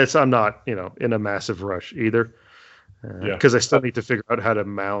 Right. I'm not, in a massive rush either, because I still need to figure out how to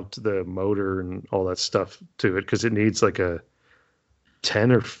mount the motor and all that stuff to it, because it needs like a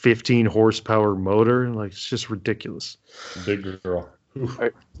 10 or 15 horsepower motor, and like it's just ridiculous. Big girl.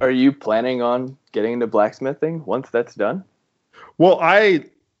 Are you planning on getting into blacksmithing once that's done? Well,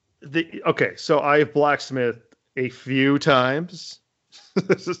 so I've blacksmithed a few times.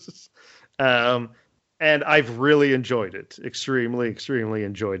 And I've really enjoyed it. Extremely, extremely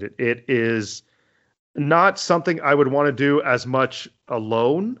enjoyed it. It is not something I would want to do as much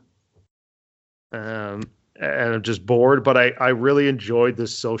alone. And I'm just bored, but I really enjoyed the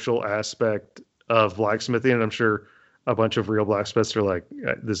social aspect of blacksmithing. And I'm sure a bunch of real blacksmiths are like,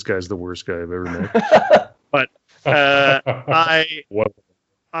 this guy's the worst guy I've ever met. But I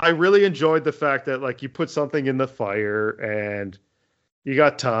really enjoyed the fact that like you put something in the fire and you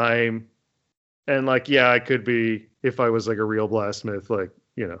got time. And like, I could be, if I was like a real blacksmith, like,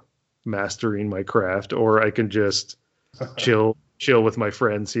 mastering my craft, or I can just chill with my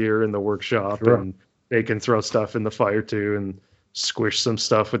friends here in the workshop, and they can throw stuff in the fire too and squish some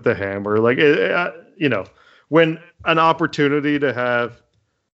stuff with the hammer. Like, when an opportunity to have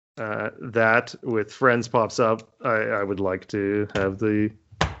that with friends pops up, I would like to have the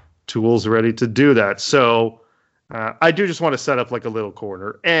tools ready to do that. So I do just want to set up like a little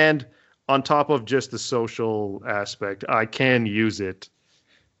corner, and on top of just the social aspect, I can use it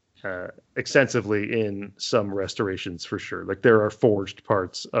extensively in some restorations for sure. Like there are forged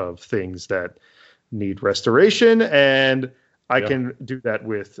parts of things that need restoration, and I can do that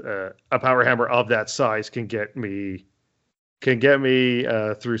with a power hammer of that size. Can get me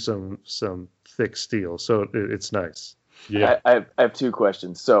through some thick steel. So it's nice. Yeah, I have two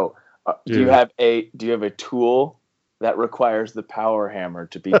questions. So do you have a tool that requires the power hammer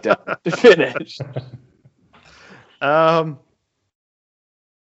to be done to finish?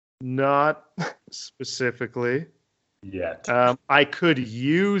 Not specifically yet. I could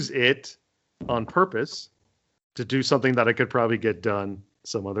use it on purpose to do something that I could probably get done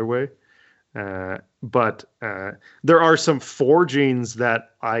some other way. But there are some forgings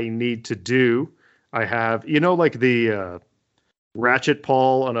that I need to do. I have, like the ratchet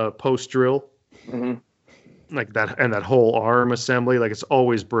pawl on a post drill. Mm-hmm. Like that, and that whole arm assembly, like it's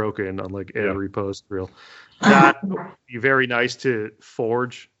always broken on like every post drill. That would be very nice to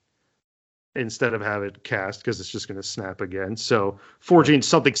forge instead of have it cast, because it's just going to snap again. So forging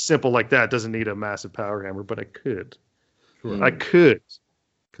something simple like that doesn't need a massive power hammer, but I could. Sure. I could,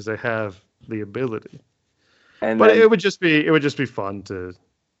 because I have the ability. But it would just be fun to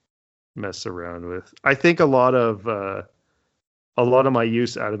mess around with. I think a lot of my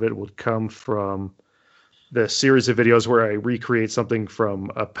use out of it would come from the series of videos where I recreate something from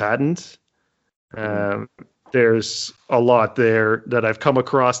a patent. There's a lot there that I've come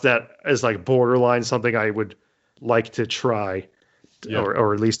across that is like borderline something I would like to try,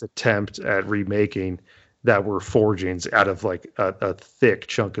 or at least attempt at remaking, that were forgings out of like a thick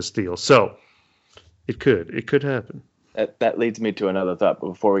chunk of steel. So it could happen. That leads me to another thought. But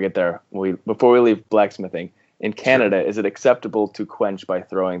before we get there, before we leave blacksmithing, in Canada, is it acceptable to quench by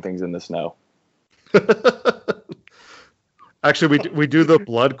throwing things in the snow? Actually, we do the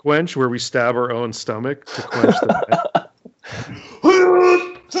blood quench where we stab our own stomach to quench the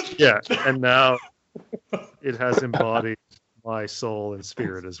yeah, and now it has embodied my soul and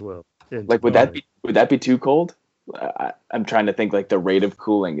spirit as well. Like, would that be too cold? I'm trying to think. Like, the rate of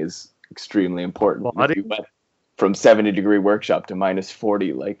cooling is extremely important. If you went from 70-degree workshop to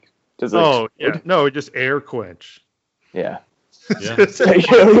 -40, like, does it? No, just air quench. Yeah. Yeah. You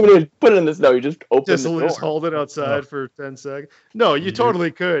don't even put it in the snow. You just open the door. Just hold it outside for 10 seconds. No, you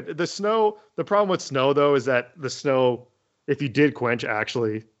totally could. The problem with snow, though, is that the snow, if you did quench,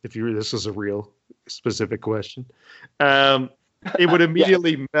 actually, this was a real specific question, it would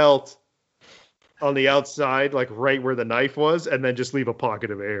immediately melt on the outside, like right where the knife was, and then just leave a pocket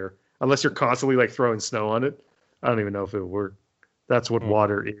of air. Unless you're constantly like throwing snow on it. I don't even know if it would work. That's what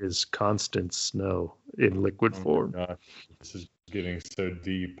water is, constant snow in liquid form. God. This is getting so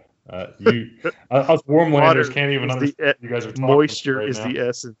deep. Us warmlanders can't even understand you guys are talking. Moisture right is now. the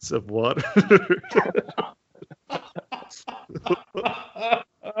essence of water.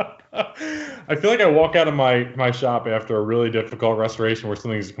 I feel like I walk out of my shop after a really difficult restoration where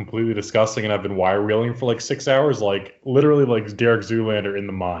something is completely disgusting and I've been wire wheeling for like 6 hours, like literally like Derek Zoolander in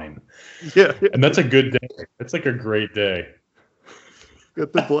the mine. Yeah. And that's a good day. It's like a great day.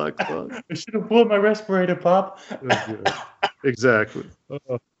 Got the black spot. I should have pulled my respirator, Pop. Exactly.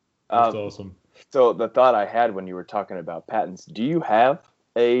 That's awesome. So the thought I had when you were talking about patents, do you have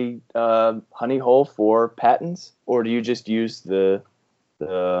a honey hole for patents, or do you just use the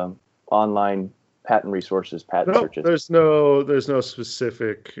online patent resources, patent searches? There's no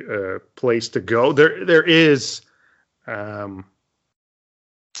specific place to go. There is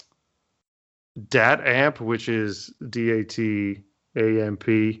DATAMP, which is DATAMP,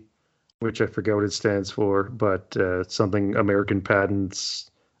 which I forget what it stands for, but something American Patents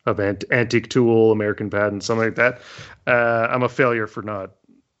of Antique Tool, American Patents, something like that. I'm a failure for not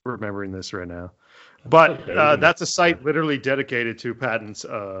remembering this right now. But that's a site literally dedicated to patents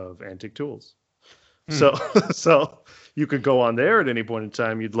of antique tools. So you could go on there at any point in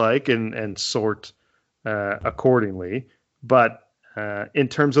time you'd like and sort accordingly. But in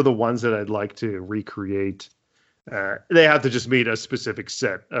terms of the ones that I'd like to recreate, they have to just meet a specific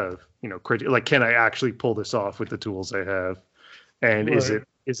set of criteria. Like, can I actually pull this off with the tools I have, and right.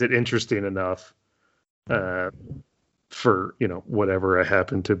 is it interesting enough for whatever I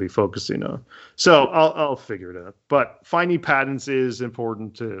happen to be focusing on? So I'll figure it out. But finding patents is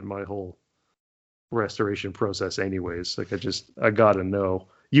important to my whole restoration process anyways. Like, I gotta know.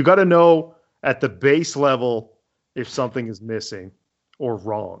 You gotta know at the base level if something is missing or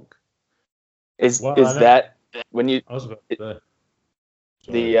wrong. Is that when you I was about to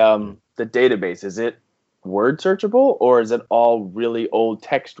say. the database, is it word searchable, or is it all really old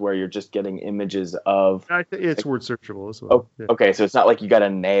text where you're just getting images of? I think it's word searchable as well. Okay, so it's not like you got to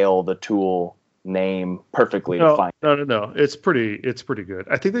nail the tool name perfectly to find it. No. It's pretty good.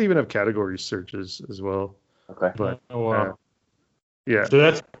 I think they even have category searches as well. Okay. But yeah. So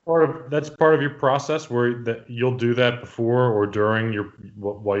that's part of your process where you'll do that before or during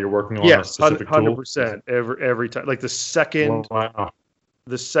while you're working on a specific 100%. Every time. Like the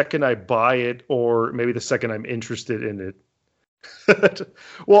second I buy it, or maybe the second I'm interested in it.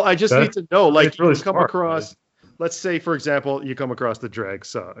 Well, I just need to know. Like, really you come across, let's say, for example, you come across the drag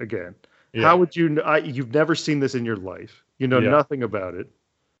saw again. Yeah. How would you? You've never seen this in your life. You know nothing about it.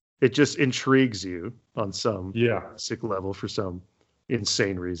 It just intrigues you on some sick level for some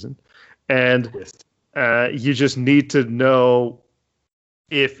insane reason, and you just need to know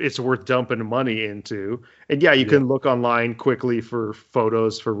if it's worth dumping money into. And you can look online quickly for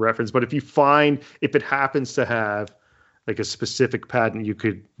photos for reference. But if it happens to have like a specific patent, you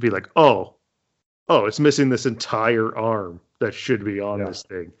could be like, oh, it's missing this entire arm that should be on this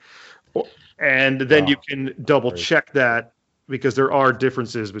thing. And then you can double check that, because there are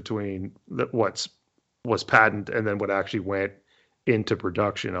differences between what was patent and then what actually went into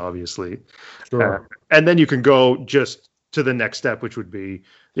production, obviously. Sure. And then you can go just to the next step, which would be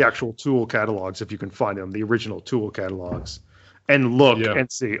the actual tool catalogs, if you can find them, the original tool catalogs, and look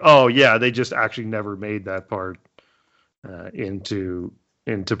and see, they just actually never made that part into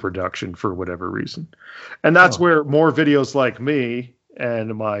production for whatever reason. And that's where more videos like me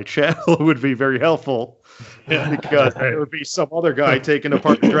and my channel would be very helpful, because there would be some other guy taking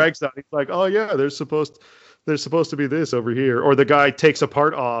apart the drag sound. He's like, there's supposed to be this over here, or the guy takes a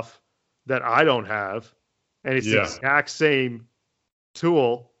part off that I don't have, and it's the exact same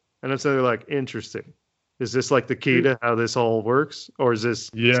tool, and I'm suddenly like, interesting. Is this like the key to how this all works, or is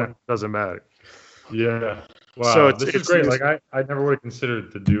this doesn't matter? Yeah. Wow. So this is great. Like I never would have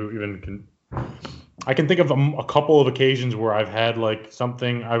considered to do even. I can think of a couple of occasions where I've had like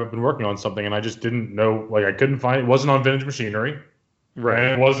something, I've been working on something and I just didn't know, like I couldn't find it. It wasn't on Vintage Machinery, right?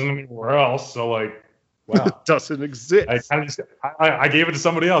 And it wasn't anywhere else. So like, wow, it doesn't exist. I gave it to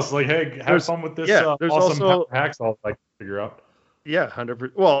somebody else. Like, hey, have fun with this. There's awesome hacksaw I can figure out. Yeah,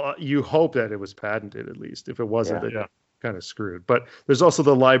 100%. Well, you hope that it was patented, at least. If it wasn't, then kind of screwed. But there's also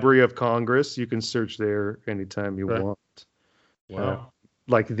the Library of Congress. You can search there anytime you want. Wow.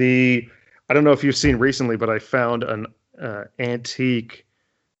 I don't know if you've seen recently, but I found an antique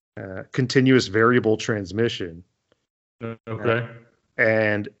continuous variable transmission. Okay.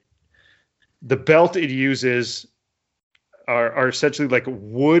 And the belt it uses are essentially like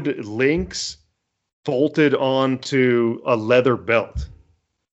wood links bolted onto a leather belt.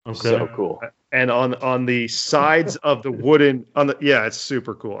 Okay. So cool. And on the sides of the wooden, it's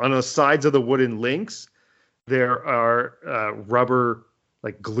super cool. On the sides of the wooden links, there are rubber,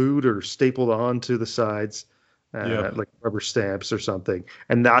 like glued or stapled onto the sides, like rubber stamps or something.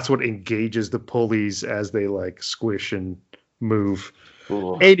 And that's what engages the pulleys as they like squish and move.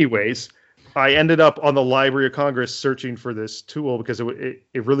 Cool. Anyways, I ended up on the Library of Congress searching for this tool because it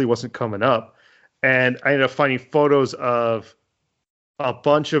really wasn't coming up. And I ended up finding photos of a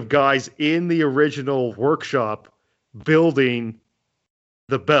bunch of guys in the original workshop building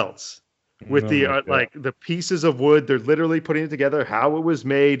the belts. With the pieces of wood, they're literally putting it together, how it was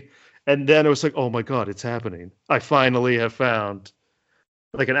made, and then it was like, oh my god, it's happening! I finally have found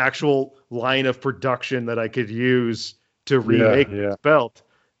like an actual line of production that I could use to remake this belt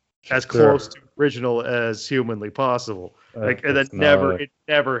as close to original as humanly possible. And it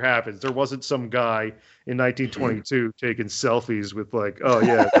never happens. There wasn't some guy in 1922 taking selfies with like, oh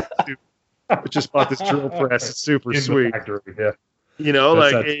yeah, I just bought this drill press. It's super sweet. You know,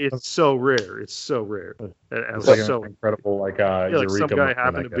 it's so rare. It's so rare. It's like so incredible. Like like some guy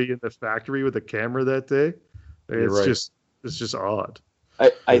happened to be in the factory with a camera that day. It's just odd.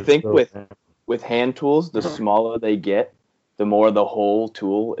 I think with hand tools, the smaller they get, the more the whole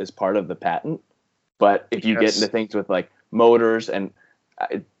tool is part of the patent. But if you get into things with like motors and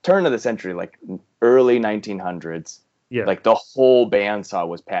turn of the century, like early 1900s, like the whole bandsaw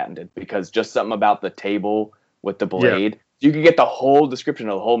was patented because just something about the table with the blade. You could get the whole description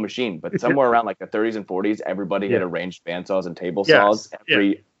of the whole machine, but somewhere around like the 30s and 40s, everybody had arranged bandsaws and table saws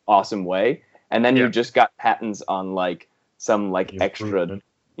every awesome way. And then you just got patents on like some like extra,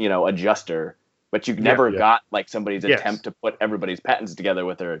 adjuster, but you never got like somebody's attempt to put everybody's patents together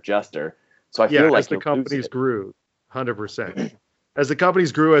with their adjuster. So I feel like as the companies grew, 100%. As the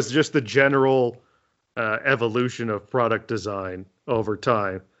companies grew, as just the general evolution of product design over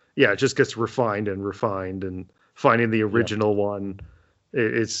time, it just gets refined and finding the original one,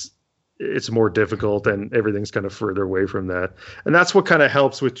 it's more difficult, and everything's kind of further away from that. And that's what kind of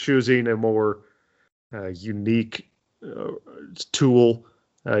helps with choosing a more unique tool.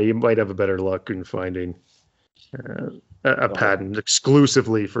 You might have a better luck in finding a patent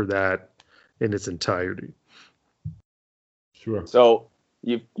exclusively for that in its entirety. Sure. So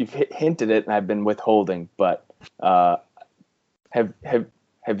you've hinted it, and I've been withholding, but have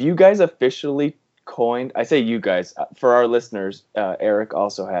you guys officially coined? I say you guys, for our listeners, Eric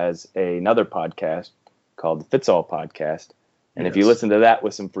also has another podcast called the Fits All Podcast, and if you listen to that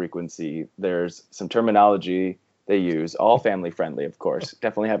with some frequency, there's some terminology they use, all family friendly, of course.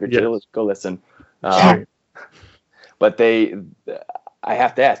 Definitely have your children go listen. But I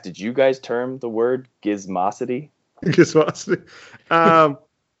have to ask, did you guys term the word gizmosity? Gizmosity?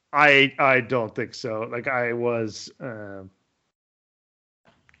 I don't think so. Like I was.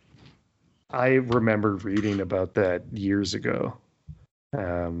 I remember reading about that years ago,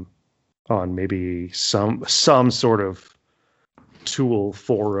 on maybe some sort of tool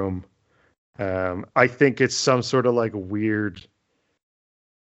forum. I think it's some sort of like weird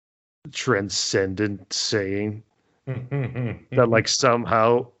transcendent saying that like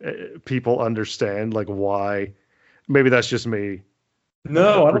somehow people understand like why. Maybe that's just me.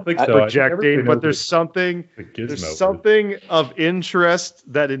 No, I don't think so. Projecting, but there's something of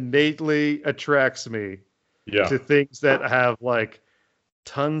interest that innately attracts me to things that have like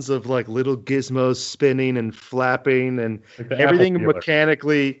tons of like little gizmos spinning and flapping and like everything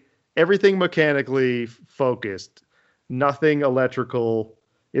mechanically focused, nothing electrical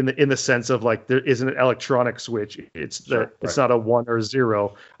in the sense of like there isn't an electronic switch. It's not a 1 or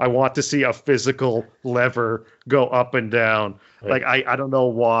 0. I want to see a physical lever go up and down. Right. Like I don't know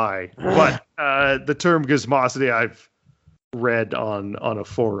why, but the term gizmosity I've read on a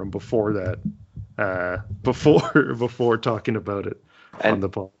forum before that, before talking about it on the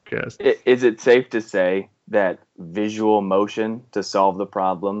podcast. Is it safe to say that visual motion to solve the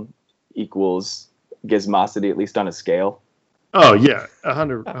problem equals gizmosity, at least on a scale? Oh yeah,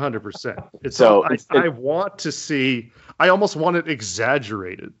 100%. It's so I want to see. I almost want it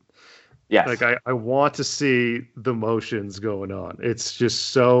exaggerated. Yes. Like I want to see the motions going on. It's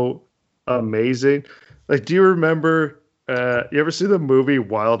just so amazing. Like, do you remember? You ever see the movie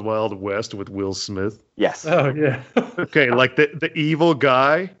Wild Wild West with Will Smith? Yes. Oh yeah. Okay, like the evil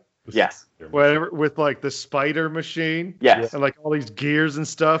guy. Yes. Whatever, with like the spider machine. Yes. And like all these gears and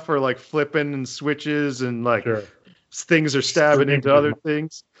stuff are like flipping and switches and like. Sure. Things are stabbing into other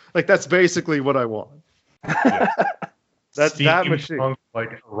things. Like that's basically what I want. Yeah. That machine,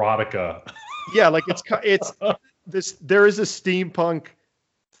 like erotica. Yeah, like it's this. There is a steampunk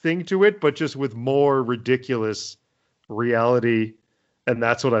thing to it, but just with more ridiculous reality, and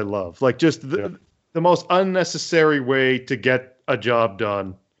that's what I love. Like just the most unnecessary way to get a job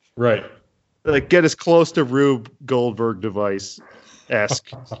done. Right. Like get as close to Rube Goldberg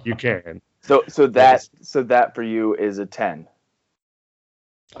device-esque you can. So that for you is a 10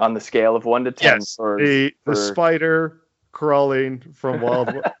 on the scale of 1 to 10. Yes, the spider crawling from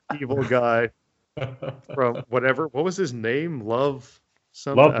Wild Evil Guy from whatever. What was his name? Loveless.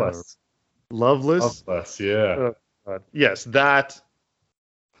 Loveless. Yeah. Yes, that's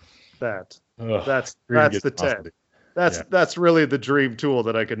the 10. That's really the dream tool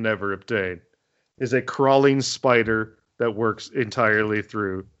that I could never obtain. Is a crawling spider that works entirely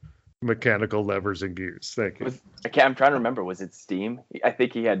through mechanical levers and gears. Thank you. I'm trying to remember. Was it steam? I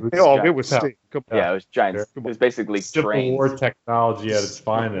think he had. It was steam. Yeah, it was giant. It was basically Civil trains. War technology at its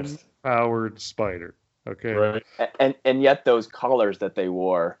finest. Powered spider. Okay. Right. And yet those collars that they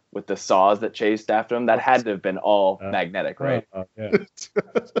wore with the saws that chased after them, that had to have been all magnetic, right? Yeah.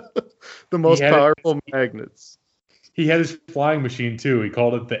 The most powerful magnets. He had his flying machine too. He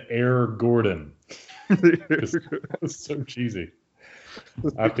called it the Air Gordon. It's so cheesy.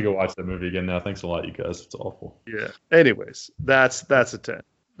 I have to go watch that movie again now. Thanks a lot, you guys. It's awful. Yeah. Anyways, that's a 10.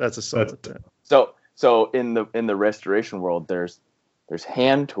 That's a solid 10. So in the restoration world, there's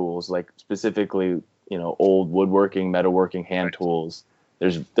hand tools, like specifically, old woodworking, metalworking hand tools.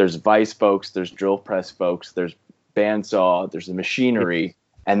 There's vise folks, there's drill press folks, there's bandsaw, there's the machinery,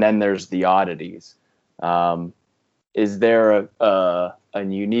 and then there's the oddities. Is there a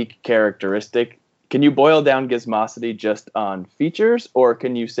unique characteristic? Can you boil down Gizmosity just on features, or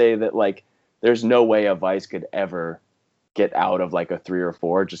can you say that like there's no way a vise could ever get out of like a 3 or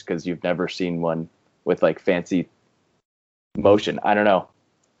 4 just because you've never seen one with like fancy motion? I don't know.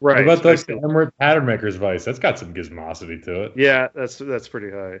 Right. What about the Emerald Pattern Maker's vise? That's got some Gizmosity to it. Yeah, that's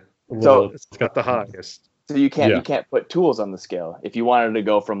pretty high. So it's got the highest. So you can't put tools on the scale. If you wanted to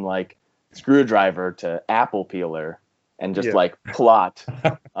go from like screwdriver to apple peeler and just like plot,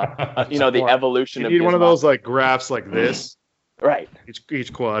 the evolution of. You need one of those like graphs like this. Right.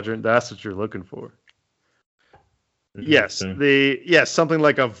 Each quadrant. That's what you're looking for. Yes, something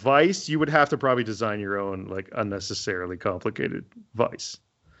like a vise. You would have to probably design your own like unnecessarily complicated vise,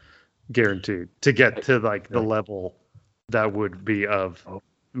 guaranteed, to get to like the level that would be of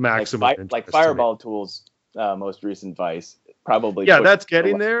maximum interest. Like Fireball Tools, most recent vise, probably. Yeah, that's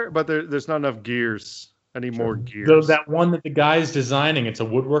getting there, but there's not enough gears. I need more gears. So that one that the guy's designing, it's a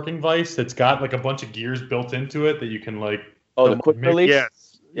woodworking vise that's got like a bunch of gears built into it that you can like. Oh, the quick release.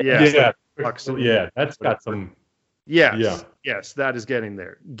 Yes. Yeah, that's got some. Yes, that is getting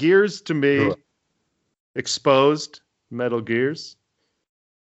there. Gears to me, exposed metal gears.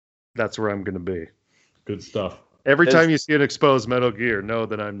 That's where I'm going to be. Good stuff. Every time you see an exposed metal gear, know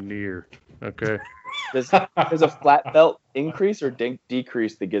that I'm near. Okay. Does a flat belt increase or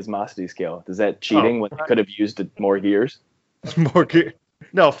decrease the Gizmosity scale? Is that cheating when you could have used more gears? More gear.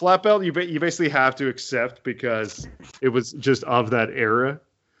 No, flat belt you basically have to accept because it was just of that era.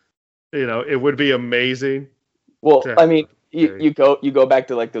 It would be amazing. Well, I mean, you go back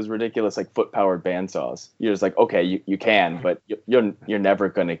to like those ridiculous like foot powered bandsaws. You're just like, okay, you can, but you're never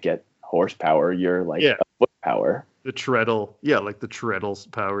gonna get horsepower. You're like a foot power. The treadle, like the treadle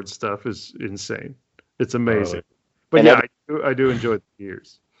powered stuff is insane. It's amazing. But I do enjoy the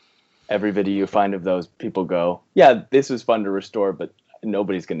gears. Every video you find of those, people go, yeah, this was fun to restore, but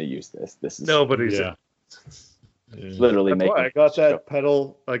nobody's gonna use this. This is nobody's. Literally making. I got that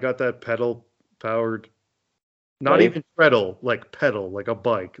pedal powered. Not lathe? Even treadle, like pedal, like a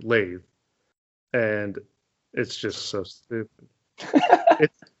bike, lathe. And it's just so stupid.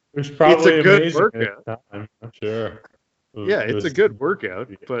 It's a good workout. I'm sure. It's a good workout,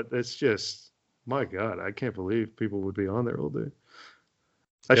 but it's just, my God, I can't believe people would be on there all day.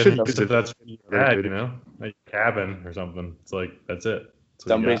 I shouldn't use it. That's bad, like cabin or something. It's like, that's it.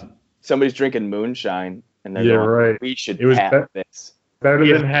 Somebody's drinking moonshine, and they're going, we should have this. Better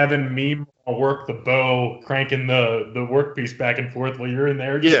than having me work the bow, cranking the workpiece back and forth while you're in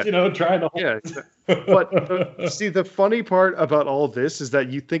there, just, trying to hold it. But see, the funny part about all this is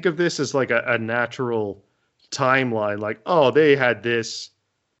that you think of this as like a natural timeline, like, oh, they had this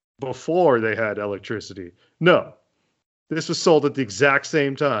before they had electricity. No, this was sold at the exact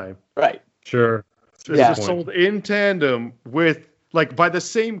same time. Right. Sure. This was sold in tandem with, like, by the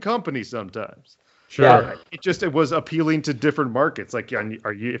same company sometimes. Sure. Yeah, it was appealing to different markets. Like,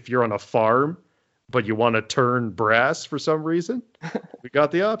 if you're on a farm, but you want to turn brass for some reason, we got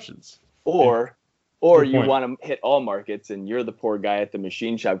the options. Or you want to hit all markets, and you're the poor guy at the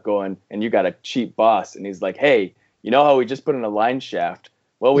machine shop going, and you got a cheap boss, and he's like, hey, you know how we just put in a line shaft?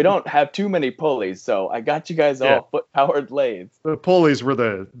 Well, we don't have too many pulleys, so I got you guys all foot-powered lathes. The pulleys were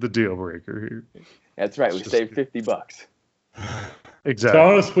the deal breaker here. That's right. We saved $50. Exactly. So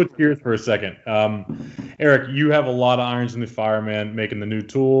I want to switch gears for a second. Eric, you have a lot of irons in the fire, man, making the new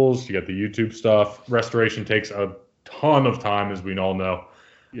tools. You got the YouTube stuff. Restoration takes a ton of time, as we all know.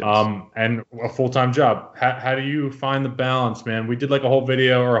 Yes. And a full-time job. How do you find the balance, man? We did like a whole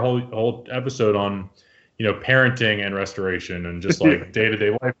video or a whole episode on, parenting and restoration and just like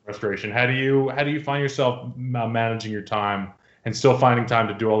day-to-day life restoration. How do you find yourself managing your time and still finding time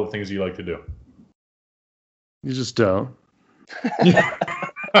to do all the things you like to do? You just don't. I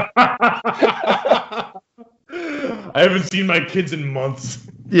haven't seen my kids in months.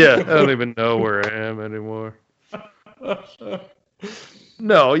 Yeah, I don't even know where I am anymore.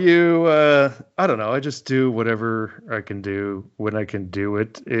 No, I don't know. I just do whatever I can do when I can do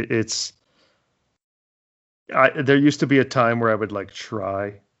it. There used to be a time where I would like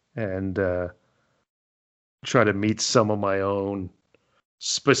try and try to meet some of my own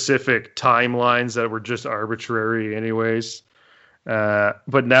specific timelines that were just arbitrary anyways.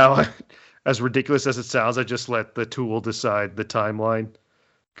 But now, as ridiculous as it sounds, I just let the tool decide the timeline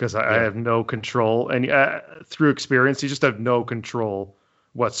because I have no control. And through experience, you just have no control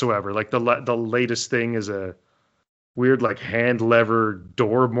whatsoever. Like the latest thing is a weird like hand lever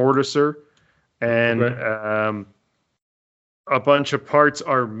door mortiser, and a bunch of parts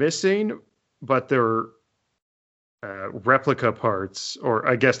are missing, but they're replica parts, or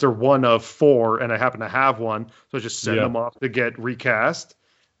I guess they're one of 4, and I happen to have one, so I just send them off to get recast,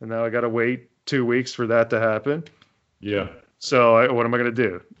 and now I got to wait 2 weeks for that to happen. Yeah. So what am I going to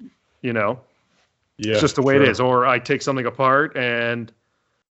do? It's just the way it is. Or I take something apart and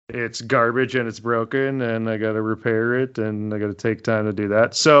it's garbage and it's broken, and I got to repair it, and I got to take time to do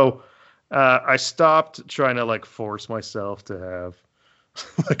that. So I stopped trying to like force myself to have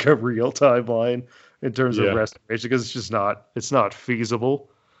like a real timeline in terms of restoration, because it's not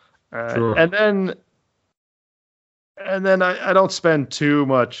feasible. And then I don't spend too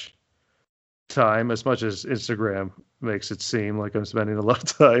much time, as much as Instagram makes it seem like I'm spending a lot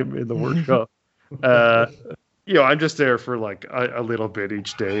of time in the workshop. I'm just there for like a little bit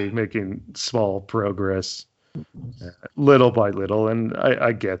each day, making small progress, little by little, and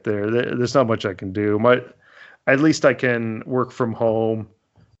I get there. There's not much I can do. At least I can work from home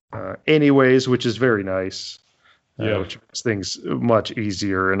anyways, which is very nice. Which makes things much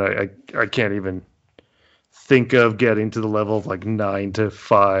easier, and I can't even think of getting to the level of like 9 to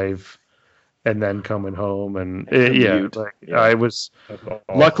 5 and then coming home. And I was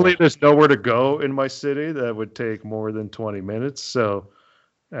luckily there's nowhere to go in my city that would take more than 20 minutes, so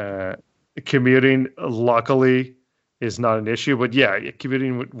commuting luckily is not an issue. But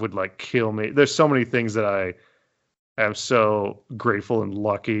commuting would like kill me. There's so many things that I am so grateful and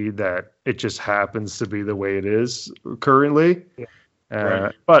lucky that it just happens to be the way it is currently.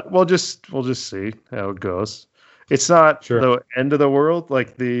 But we'll just see how it goes. It's not the end of the world.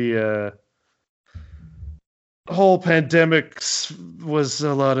 Like the whole pandemic was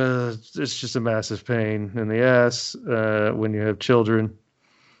it's just a massive pain in the ass when you have children.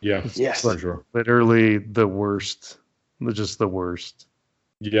 Yeah. Yes. For sure. Literally the worst. Just the worst.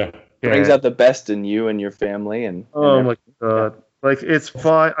 Yeah. Brings out the best in you and your family. And my God. Like, it's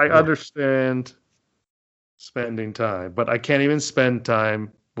fine. I understand spending time, but I can't even spend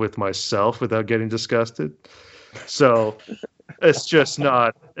time with myself without getting disgusted. So it's just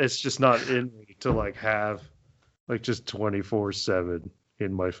not in me to like have like just 24/7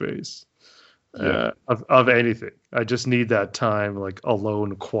 in my face of anything. I just need that time, like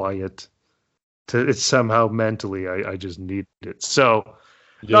alone, quiet. It's somehow mentally, I just need it. So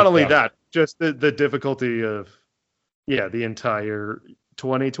not only that, just the difficulty of the entire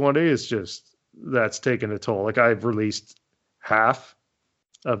 2020 is just, that's taken a toll. Like, I've released half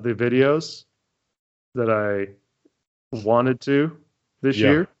of the videos that I wanted to this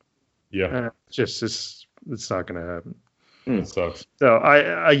year. Yeah. It's not going to happen. It sucks. So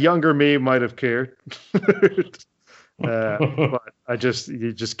a younger me might have cared, but you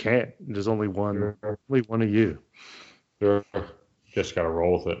just can't. There's only one of you. Sure. Just got to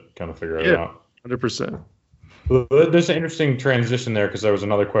roll with it, kind of figure it out. 100%. There's an interesting transition there, because there was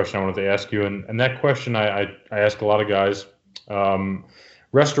another question I wanted to ask you, and that question I ask a lot of guys.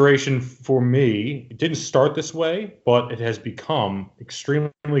 Restoration for me, it didn't start this way, but it has become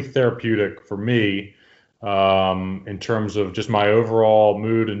extremely therapeutic for me in terms of just my overall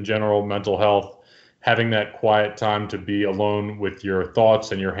mood and general mental health. Having that quiet time to be alone with your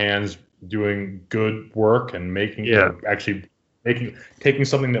thoughts and your hands doing good work and taking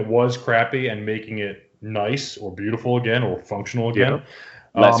something that was crappy and making it nice or beautiful again or functional again.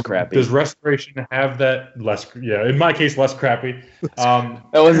 Less crappy. Does restoration have that less? Yeah, in my case, less crappy. That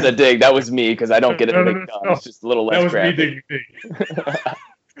wasn't a dig. That was me, because I don't get anything done. It's just a little less crappy. That was me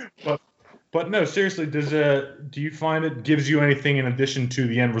digging. But no, seriously, do you find it gives you anything in addition to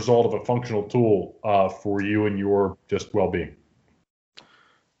the end result of a functional tool for you and your just well-being?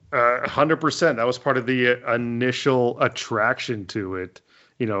 100%. That was part of the initial attraction to it.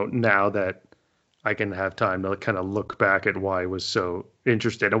 Now that I can have time to kind of look back at why I was so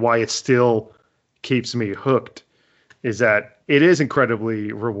interested and why it still keeps me hooked, is that it is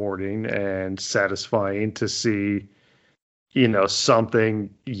incredibly rewarding and satisfying to see, something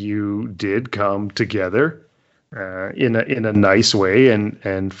you did come together. in a nice way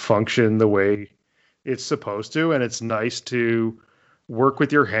and function the way it's supposed to. And it's nice to work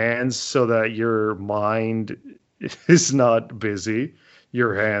with your hands so that your mind is not busy.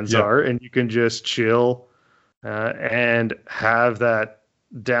 Your hands are, and you can just chill and have that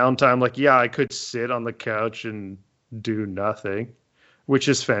downtime. Like, yeah, I could sit on the couch and do nothing, which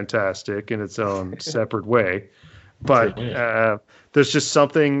is fantastic in its own separate way. But there's just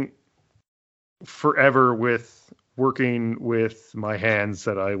something forever with working with my hands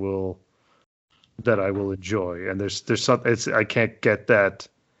that I will enjoy. And there's something, I can't get that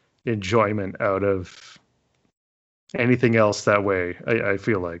enjoyment out of anything else that way. I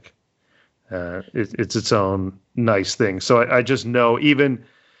feel like it's its own nice thing. So I just know, even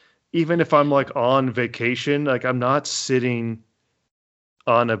if I'm like on vacation, like I'm not sitting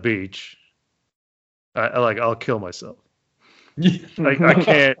on a beach. I'll kill myself. Like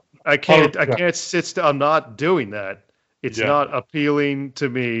I can't sit still. I'm not doing that. It's not appealing to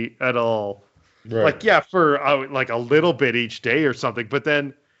me at all. Right. Like, yeah, for like a little bit each day or something. But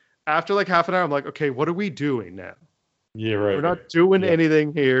then after like half an hour, I'm like, okay, what are we doing now? Yeah, right. We're not doing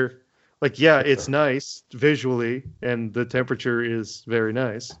anything here. Like, yeah, it's nice visually, and the temperature is very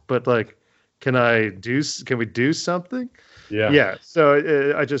nice. But like, can we do something? Yeah. Yeah.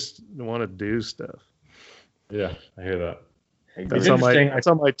 So I just want to do stuff. Yeah, I hear that. That's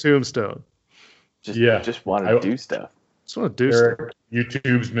on my tombstone. Just want to do stuff. Just want to do stuff.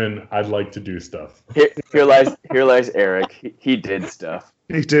 YouTubesman, I'd like to do stuff. Here lies Eric. He did stuff.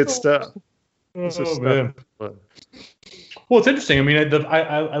 He did stuff. Man. Well, it's interesting. I mean,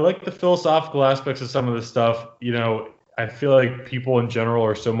 I like the philosophical aspects of some of this stuff. You know, I feel like people in general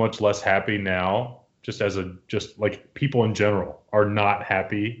are so much less happy now. Just like people in general are not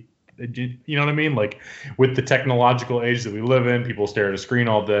happy. You know what I mean? Like with the technological age that we live in, people stare at a screen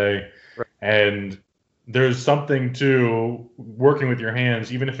all day, and there's something to working with your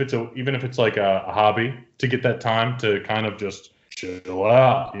hands, even if it's like a hobby, to get that time to kind of just chill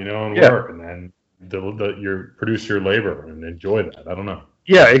out, you know, and work, and then produce your labor and enjoy that. I don't know.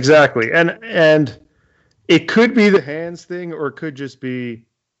 Yeah, exactly. And it could be the hands thing, or it could just be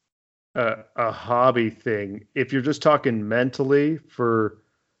a hobby thing. If you're just talking mentally for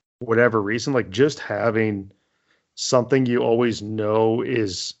whatever reason, like just having something you always know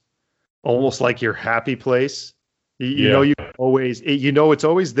is almost like your happy place. You know, you always, it's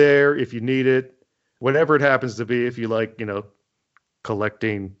always there if you need it, whatever it happens to be. If you like,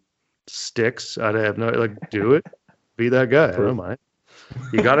 collecting sticks, I'd have do it. Be that guy. I don't mind.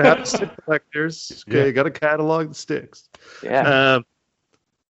 You got to have stick collectors. Okay, you got to catalog the sticks. Yeah.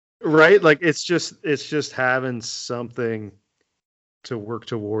 Right. Like it's just having something to work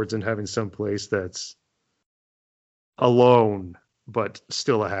towards and having some place that's alone but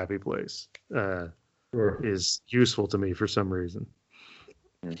still a happy place is useful to me for some reason.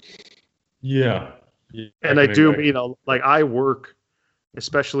 Yeah. And I do mean, like, I work,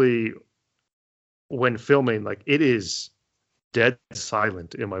 especially when filming, like it is dead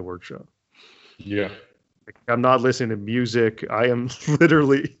silent in my workshop. Yeah. Like, I'm not listening to music. I am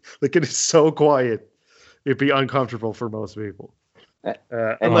literally, like, it is so quiet. It'd be uncomfortable for most people.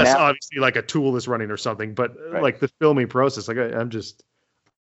 Unless obviously like a tool is running or something, but like the filming process, like I'm just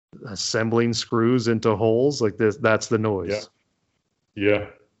assembling screws into holes like this. That's the noise. Yeah,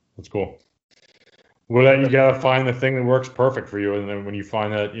 that's cool. Well, you gotta find the thing that works perfect for you, and then when you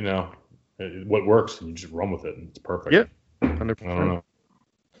find that, what works, you just run with it, and it's perfect. Yeah, 100%. I don't know.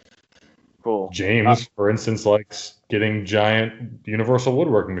 Cool. James, for instance, likes getting giant universal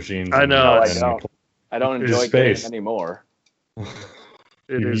woodworking machines. I know. I don't enjoy getting anymore.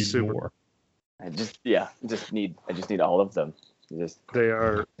 It is super. More. I just need all of them. They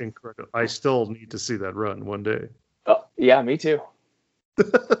are incredible. I still need to see that run one day. Oh yeah, me too.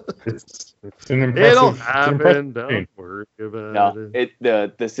 It's an impressive. It'll happen. Don't worry about it.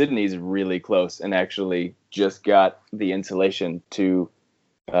 The Sydney's really close, and actually just got the insulation to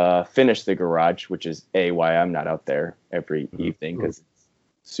finish the garage, which is why I'm not out there every evening because it's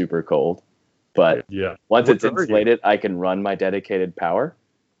super cold. But once it's insulated, I can run my dedicated power,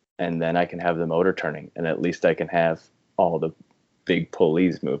 and then I can have the motor turning, and at least I can have all the big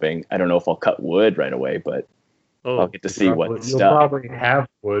pulleys moving. I don't know if I'll cut wood right away, but I'll get to see what's stuff. You'll probably have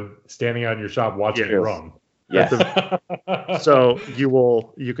wood standing out in your shop watching it run. Yeah. So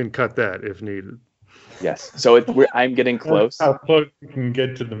you can cut that if needed. Yes. So I'm getting close. How close you can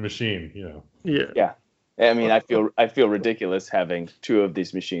get to the machine, Yeah. I mean, I feel ridiculous having two of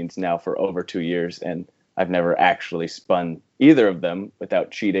these machines now for over 2 years, and I've never actually spun either of them without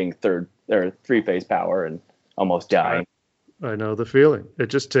cheating three-phase power and almost dying. I know the feeling.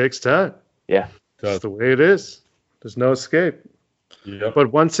 It just takes time. Yeah. That's the way it is. There's no escape. Yep.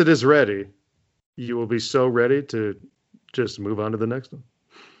 But once it is ready, you will be so ready to just move on to the next one.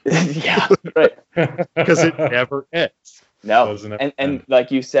 Yeah, right. Because it never ends. No, and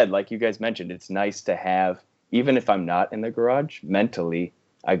like you said, like you guys mentioned, it's nice to have, even if I'm not in the garage, mentally,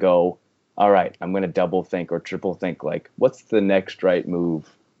 I go, all right, I'm going to double think or triple think, like, what's the next right move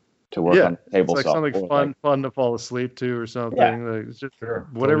to work on the table it's like saw? Something fun to fall asleep to or something. Yeah. Like, it's just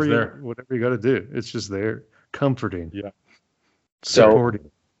whatever you got to do. It's just there, comforting. Yeah. Supporting.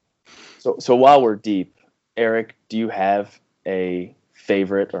 So while we're deep, Eric, do you have a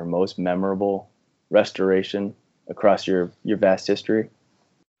favorite or most memorable restoration across your vast history?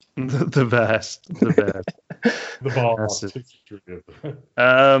 the vast. The vast history.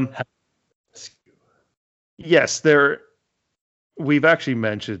 Yes, we've actually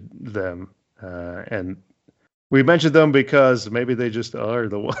mentioned them, and we mentioned them because maybe they just are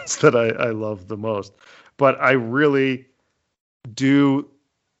the ones that I love the most. But I really do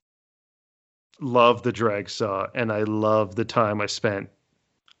love the drag saw, and I love the time I spent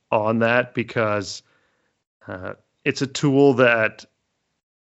on that because it's a tool that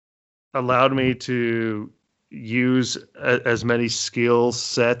allowed me to use as many skill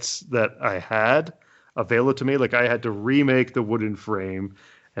sets that I had available to me. Like I had to remake the wooden frame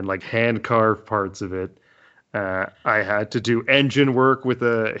and like hand carve parts of it. I had to do engine work with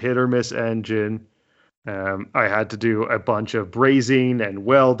a hit or miss engine. I had to do a bunch of brazing and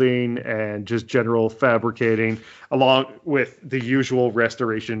welding and just general fabricating, along with the usual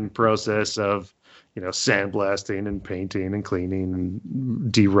restoration process of, sandblasting and painting and cleaning and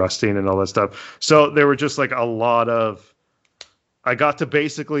derusting and all that stuff. So there were just like a lot of, I got to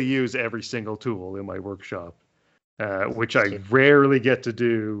basically use every single tool in my workshop, which I rarely get to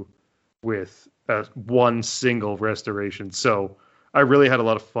do with one single restoration. So I really had a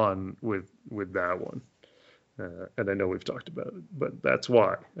lot of fun with that one. And I know we've talked about it, but that's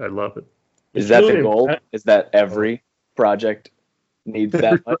why I love it. Is that the goal? Is that every project needs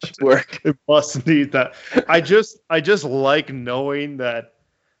that much work? It must need that. I just like knowing that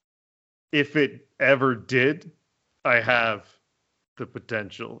if it ever did, I have the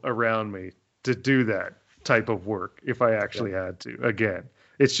potential around me to do that type of work if I actually had to. Again,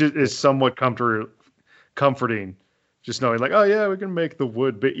 it's somewhat comforting just knowing like, oh yeah, we can make the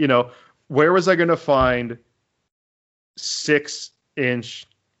wood, but where was I going to find 6-inch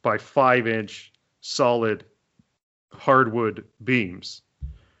by 5-inch solid hardwood beams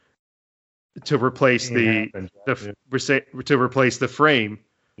to replace to replace the frame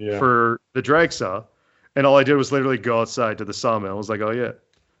for the drag saw? And all I did was literally go outside to the sawmill. I was like, oh yeah,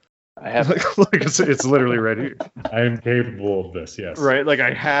 I have it's literally right here. I am capable of this. Yes. Right. Like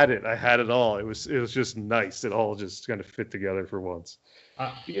I had it all. It was just nice. It all just kind of fit together for once.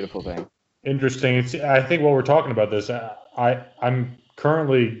 Beautiful thing. Interesting. I think while we're talking about this, I'm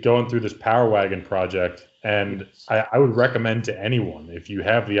currently going through this Power Wagon project, and I would recommend to anyone, if you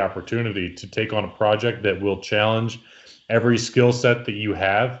have the opportunity, to take on a project that will challenge every skill set that you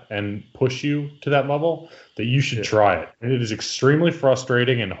have and push you to that level, that you should try it. And it is extremely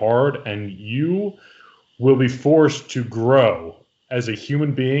frustrating and hard, and you will be forced to grow as a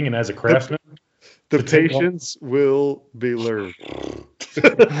human being and as a craftsman. The patience will be learned.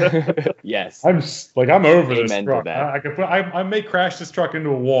 Yes. I'm over this Amen truck. to that. I may crash this truck into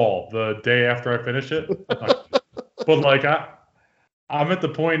a wall the day after I finish it. But like I'm at the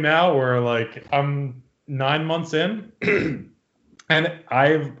point now where like I'm 9 months in and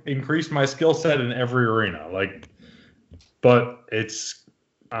I've increased my skill set in every arena. But it's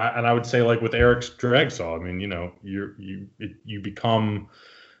and I would say like with Eric's drag saw, I mean, you become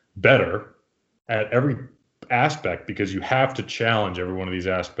better at every aspect because you have to challenge every one of these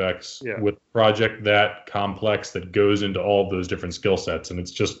aspects with a project that complex that goes into all of those different skill sets. And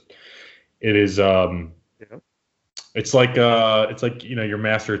it's like your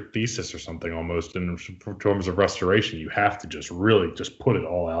master thesis or something almost in terms of restoration. You have to just really just put it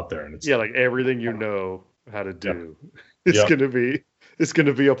all out there. And it's like everything you know how to do is going to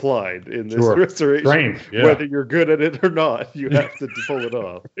be applied in this restoration. Whether you're good at it or not, you have to pull it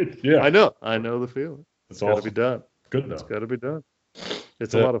off. I know the feeling. It's got to be done. Good though. It's got to be done.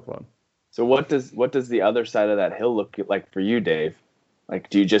 It's a lot of fun. So what does the other side of that hill look like for you, Dave? Like,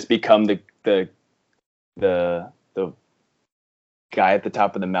 do you just become the guy at the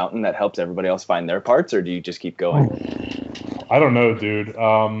top of the mountain that helps everybody else find their parts, or do you just keep going? I don't know, dude.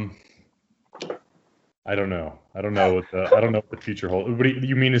 I don't know. I don't know what the future holds. What do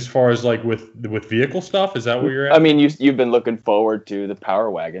you mean as far as like with vehicle stuff? Is that where you're at? I mean, you've been looking forward to the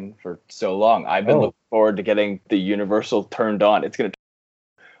Power Wagon for so long. I've been looking forward to getting the Universal turned on. It's going to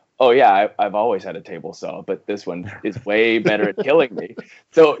oh yeah, I've always had a table saw, but this one is way better at killing me.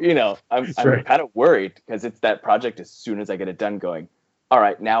 So, I'm kind of worried because it's that project as soon as I get it done going, all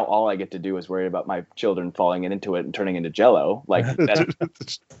right, now all I get to do is worry about my children falling into it and turning into Jello. Like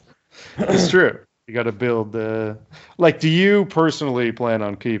It's true. You got to build do you personally plan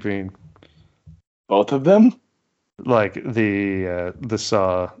on keeping both of them? Like the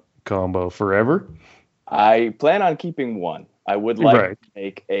saw combo forever? I plan on keeping one. I would like to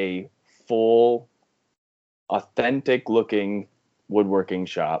make a full, authentic looking woodworking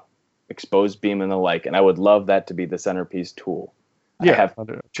shop, exposed beam and the like, and I would love that to be the centerpiece tool. Yeah, I have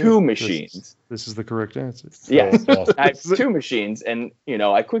two machines. This is the correct answer. Yeah, I have two machines, and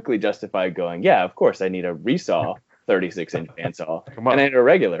I quickly justify going, yeah, of course I need a resaw 36-inch bandsaw, and I need a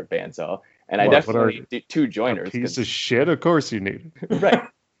regular bandsaw, and I definitely need two joiners. Piece of shit, of course you need it. Right,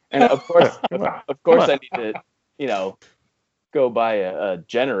 and of course I need to, go buy a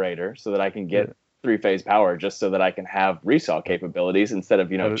generator so that I can get 3-phase power, just so that I can have resaw capabilities instead of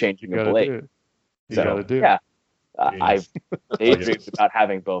changing the blade. I've daydreamed about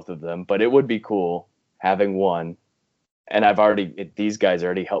having both of them, but it would be cool having one. And these guys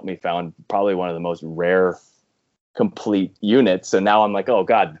already helped me found probably one of the most rare complete units. So now I'm like, oh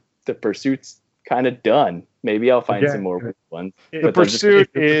God, the pursuit's kind of done. Maybe I'll find some more ones.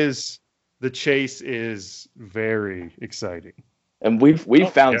 The chase is very exciting. And we've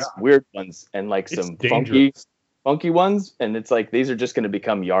found some weird ones and like some funky ones. And it's like, these are just going to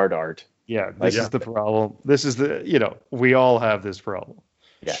become yard art. Yeah, this is the problem. This is we all have this problem.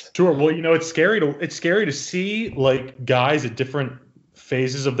 Yeah. Sure. Well, it's scary to see like guys at different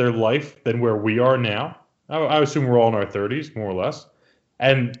phases of their life than where we are now. I assume we're all in our 30s, more or less.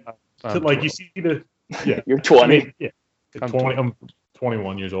 And you see you're 20. I'm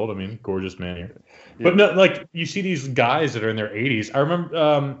 21 years old. I mean, gorgeous man here. Yeah. But no, like you see these guys that are in their 80s. I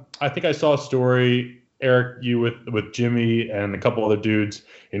remember I think I saw a story, Eric, you with Jimmy and a couple other dudes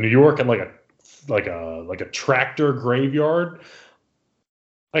in New York at like a tractor graveyard.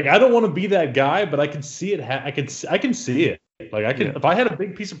 Like I don't want to be that guy, but I can see it. I can see it. Like I can if I had a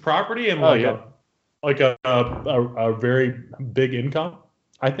big piece of property and a very big income,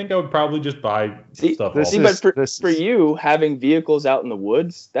 I think I would probably just buy stuff. But for you having vehicles out in the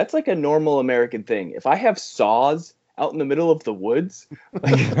woods, that's like a normal American thing. If I have saws out in the middle of the woods,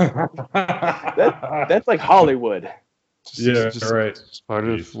 that's like Hollywood. Right. It's part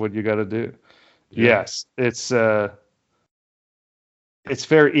of what you got to do. Yeah. Yes, it's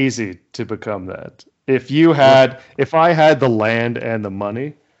very easy to become that. If I had the land and the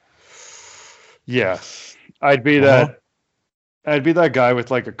money, I'd be that. I'd be that guy with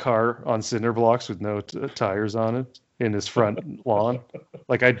like a car on cinder blocks with no tires on it in his front lawn.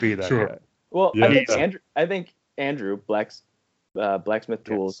 Like I'd be that guy. Well, I think Andrew Blacksmith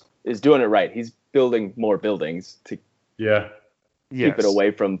Tools is doing it right. He's building more buildings to keep it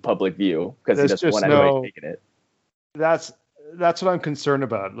away from public view because he doesn't want anybody taking it. That's what I'm concerned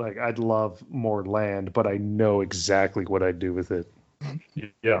about. Like I'd love more land, but I know exactly what I'd do with it.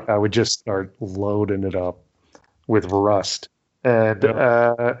 Yeah, I would just start loading it up with rust, and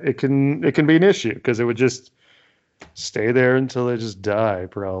it can be an issue because it would just stay there until they just die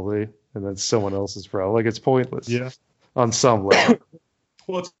probably. And then someone else's problem. Like it's pointless. Yeah. On some level.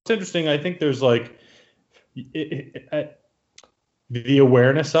 Well, it's interesting. I think there's like the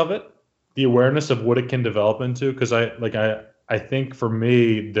awareness of it, the awareness of what it can develop into. Because I think for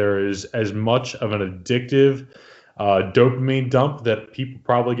me there is as much of an addictive dopamine dump that people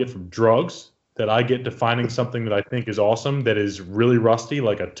probably get from drugs that I get to finding something that I think is awesome that is really rusty,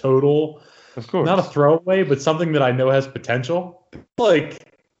 like a total, of course, not a throwaway, but something that I know has potential, like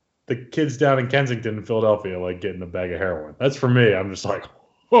the kids down in Kensington in Philadelphia, like getting a bag of heroin. That's for me. I'm just like,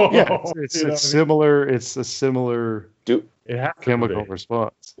 whoa. Yeah, it's similar. It's a similar chemical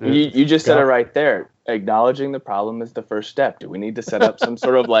response. You just said it right there. Acknowledging the problem is the first step. Do we need to set up some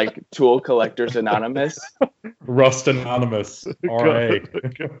sort of like Tool Collectors Anonymous? Rust Anonymous. RA.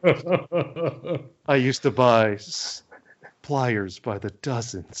 I used to buy pliers by the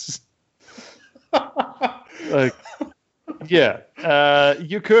dozens. Like. Yeah,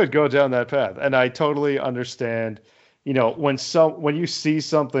 you could go down that path, and I totally understand. When you see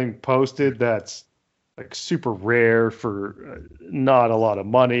something posted that's like super rare for not a lot of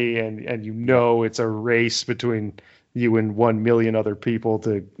money, and it's a race between you and 1 million other people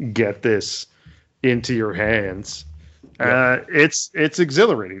to get this into your hands. It's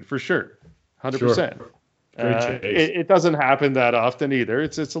exhilarating for sure, 100%. Sure. It doesn't happen that often either.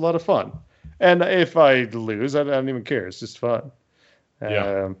 It's a lot of fun. And if I lose, I don't even care. It's just fun.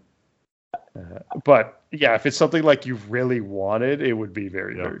 But yeah, if it's something like you really wanted, it would be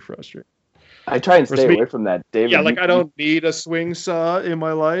very, very frustrating. I try and stay away from that, David. Yeah, like I don't need a swing saw in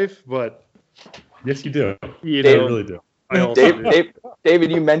my life, but yes, you do. You know, really do.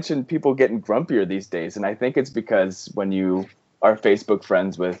 David, you mentioned people getting grumpier these days, and I think it's because when you are Facebook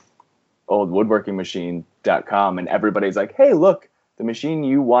friends with oldwoodworkingmachine.com and everybody's like, hey, look, the machine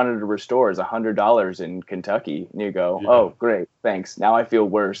you wanted to restore is $100 in Kentucky. And you go, oh, great, thanks. Now I feel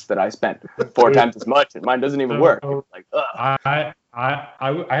worse that I spent 4 times as much and mine doesn't even work. Like, ugh. I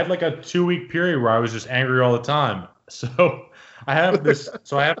had like a 2-week period where I was just angry all the time. So I have this.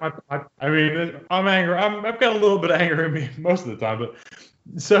 So I have I mean, I'm angry. I've got a little bit of anger in me most of the time. But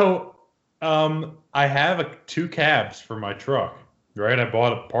so I have 2 cabs for my truck. Right, I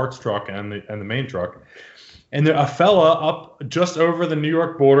bought a parts truck and the main truck, and a fella up just over the New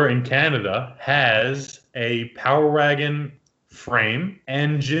York border in Canada has a Power Wagon frame,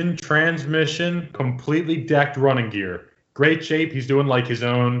 engine, transmission, completely decked running gear. Great shape. He's doing like his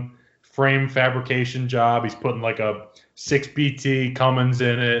own frame fabrication job. He's putting like a 6BT Cummins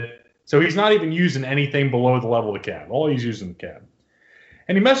in it. So he's not even using anything below the level of the cab. All he's using the cab.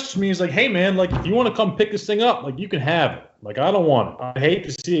 And he messaged me. He's like, hey, man, like, if you want to come pick this thing up, like, you can have it. Like, I don't want it. I hate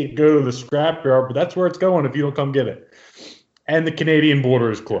to see it go to the scrapyard, but that's where it's going if you don't come get it. And the Canadian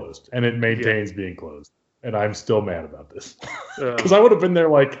border is closed, and it maintains being closed. And I'm still mad about this. Because I would have been there,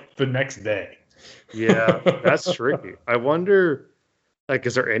 like, the next day. Yeah, that's tricky. I wonder, like,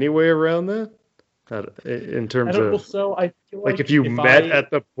 is there any way around that? In terms of, so I feel like if you met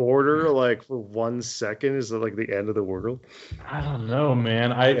at the border, like, for 1 second, is it, like, the end of the world? I don't know,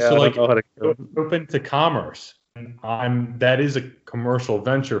 man. I don't know how to go. Open to commerce. That is a commercial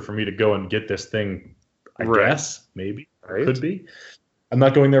venture for me to go and get this thing. I guess maybe could be. I'm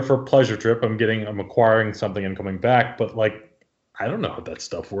not going there for a pleasure trip. I'm acquiring something and coming back. But like, I don't know how that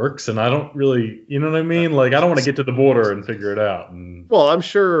stuff works, and I don't really, you know what I mean? Like, I don't want to get to the border and figure it out. Well, I'm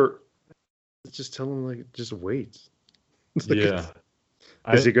sure. Just tell him like just wait. Yeah.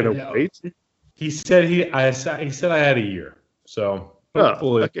 Is he gonna wait? He said he said I had a year. So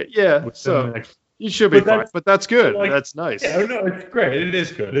hopefully, okay, yeah. So. You should be fine, but that's good. Like, that's nice. Yeah, no, it's great. It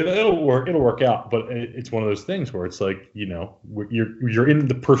is good. It'll work. It'll work out. But it's one of those things where it's like, you know, you're in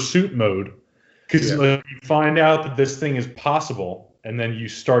the pursuit mode because like, you find out that this thing is possible, and then you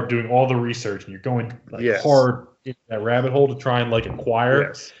start doing all the research, and you're going like hard in that rabbit hole to try and like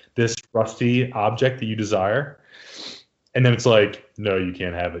acquire this rusty object that you desire, and then it's like, no, you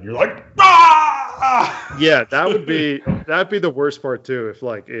can't have it. You're like, ah! Yeah, that'd be the worst part too. If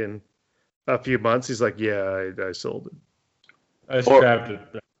like in a few months, he's like, yeah, I sold it. I scrapped it.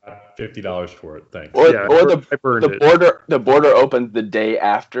 $50 for it. Thanks. Or the border opens the day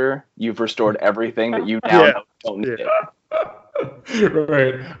after you've restored everything that you now don't need.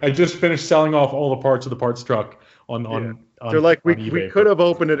 Right. I just finished selling off all the parts of the parts truck on they're like, we could have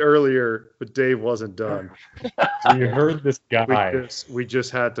opened it earlier, but Dave wasn't done. So you heard this guy. We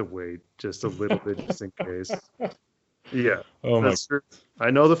just had to wait just a little bit just in case. Yeah. Oh my. True. I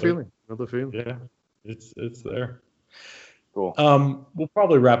know the feeling. Yeah. It's there. Cool. We'll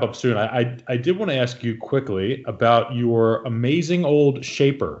probably wrap up soon. I did want to ask you quickly about your amazing old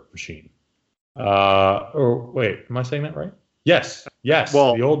Shaper machine. Or wait, am I saying that right? Yes.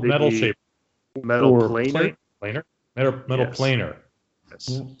 Well, the old metal Shaper. Metal planer? Metal planer.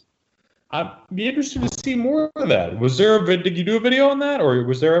 Yes. I'd be interested to see more of that. Was there did you do a video on that, or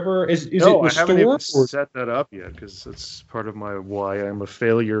was there ever? Is no, it I haven't even set that up yet because it's part of my Why I'm a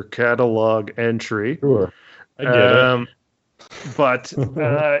Failure catalog entry. Sure, I get it. But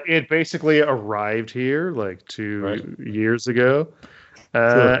it basically arrived here like 2 years ago,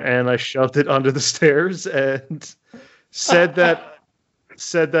 and I shoved it under the stairs and said that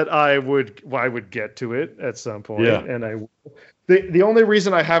I would get to it at some point, and I. The only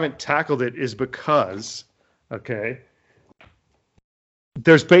reason I haven't tackled it is because,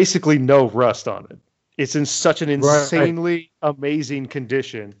 there's basically no rust on it. It's in such an insanely amazing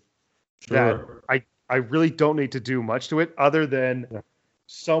condition that I really don't need to do much to it other than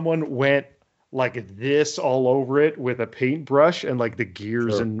someone went like this all over it with a paintbrush and like the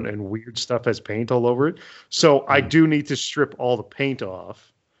gears and weird stuff has paint all over it. So I do need to strip all the paint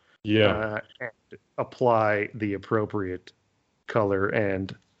off. Yeah. And apply the appropriate color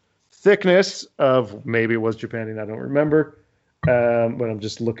and thickness of, maybe it was Japanian, I don't remember, but I'm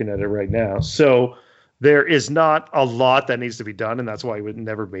just looking at it right now. So there is not a lot that needs to be done, and that's why we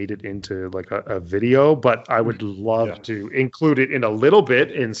never made it into like a video, but I would love to include it in a little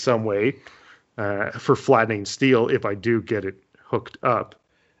bit in some way for flattening steel if I do get it hooked up.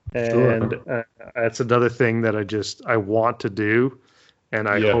 And that's another thing that I want to do, and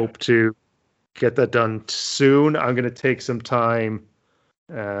I hope to get that done soon. I'm going to take some time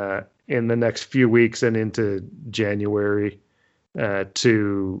in the next few weeks and into January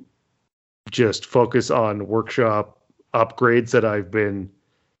to just focus on workshop upgrades that I've been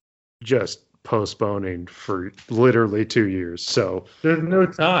just postponing for literally 2 years. So there's no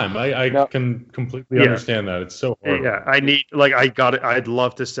time. I can completely understand that. It's so hard. Yeah, I need I'd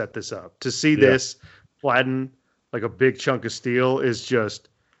love to set this up. To see this flatten like a big chunk of steel is just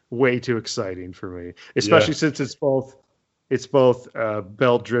way too exciting for me, especially since it's both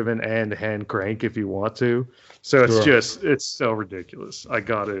belt driven and hand crank if you want to. So it's so ridiculous. I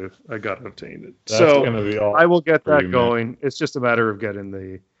gotta obtain it. That's so gonna be all I will get that going. Man. It's just a matter of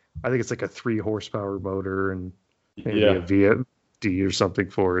getting I think it's like a 3 horsepower motor and maybe a VFD or something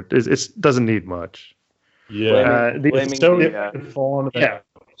for it. It doesn't need much. Yeah, it's so easy to fall into that.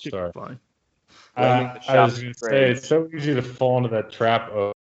 Sorry. Fine. I was going to say it's so easy to fall into that trap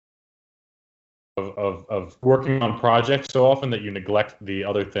of working on projects so often that you neglect the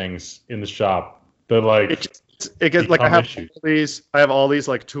other things in the shop. That like it gets like I have all these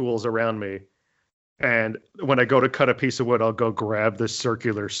like tools around me, and when I go to cut a piece of wood, I'll go grab this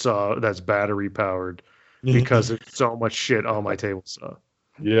circular saw that's battery powered because there's so much shit on my table saw.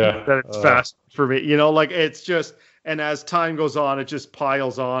 Yeah, that it's fast for me. Like it's just. And as time goes on, it just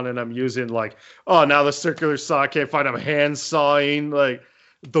piles on, and I'm using now the circular saw I can't find. I'm hand sawing the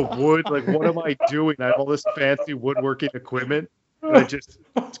wood. Like, what am I doing? I have all this fancy woodworking equipment, and it's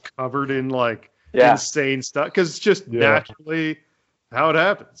covered in insane stuff because it's just naturally how it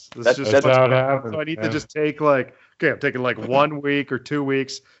happens. That's how it happens. So I need to just take I'm taking 1 week or 2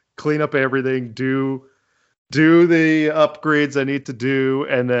 weeks, clean up everything, do the upgrades I need to do,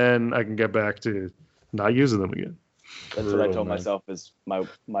 and then I can get back to not using them again. That's what I told myself is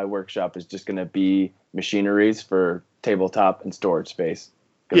my workshop is just going to be machineries for tabletop and storage space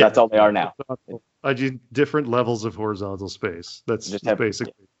because that's all they are now. I do different levels of horizontal space. That's just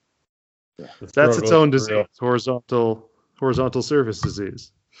basically that's its own disease. Horizontal surface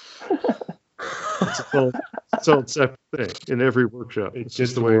disease. It's its own separate thing in every workshop. It's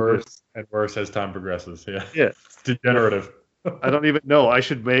just the way worse it is. And worse as time progresses. Yeah. It's degenerative. I don't even know. I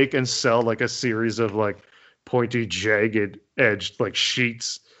should make and sell a series of pointy, jagged edged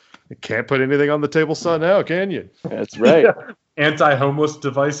sheets. You can't put anything on the table saw now, can you? That's right. Anti-homeless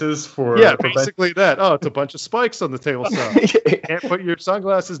devices for basically that. Oh, it's a bunch of spikes on the table saw. You can't put your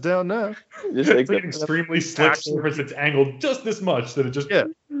sunglasses down now. It's an extremely slick surface. It's angled just this much that it just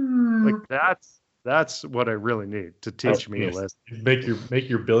that's what I really need to teach me a lesson. Make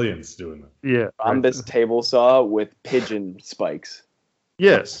your billions doing that. Yeah. On this table saw with pigeon spikes.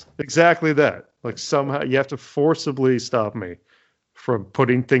 Yes, exactly that. Somehow you have to forcibly stop me from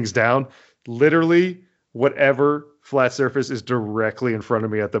putting things down. Literally, whatever flat surface is directly in front of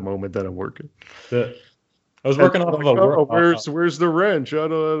me at the moment that I'm working. I was working off of where's the wrench? I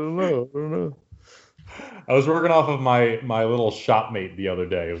don't know. I was working off of my little shopmate the other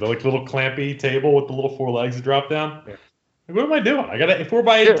day. It was a little clampy table with the little 4 legs that drop down. What am I doing? I got a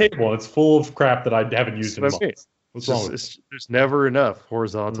 4x8 table and it's full of crap that I haven't used in months. What's wrong with it? There's never enough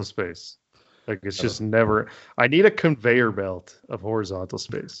horizontal space. It's just never. I need a conveyor belt of horizontal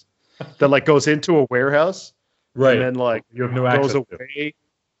space that goes into a warehouse, right? And then you have no access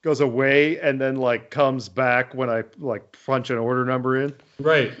goes away, and then comes back when I punch an order number in.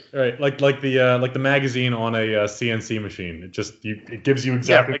 Right. Like the magazine on a CNC machine. It gives you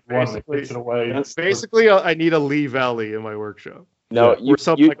exactly one. It takes it away. Basically, I need a Lee Valley in my workshop. No,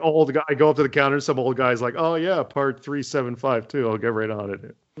 old guy. I go up to the counter, and some old guy's like, "Oh yeah, part 3752. I'll get right on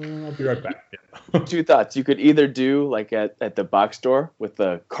it." I'll be right back. Yeah. 2 thoughts. You could either do at the box store with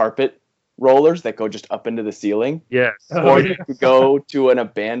the carpet rollers that go just up into the ceiling. Yes. Or you could go to an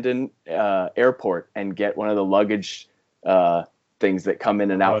abandoned airport and get one of the luggage things that come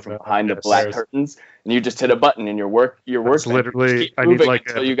in and out from behind the black curtains, and you just hit a button and your work literally. I need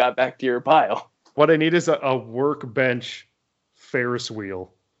until you got back to your pile. What I need is a workbench Ferris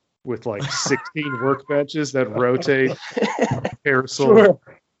wheel with 16 workbenches that rotate. Carousel.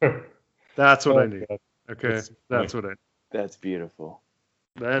 Sure. That's what I need. Okay, that's what I need. That's beautiful.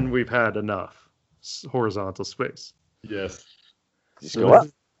 Then we've had enough horizontal space. Yes. Just go up.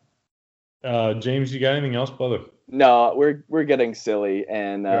 James, you got anything else, brother? No, we're getting silly,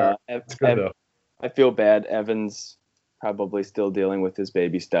 and it's good, though. I feel bad. Evan's probably still dealing with his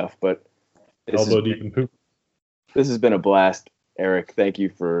baby stuff, but elbow deep in poop. This has been a blast, Eric. Thank you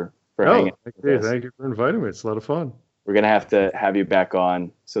for hanging. Thank you for inviting me. It's a lot of fun. We're gonna have to have you back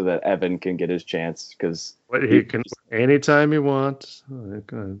on so that Evan can get his chance because he can anytime he wants.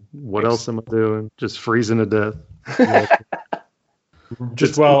 What else am I doing? Just freezing to death.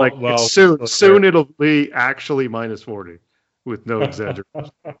 Just soon it'll be actually minus 40 with no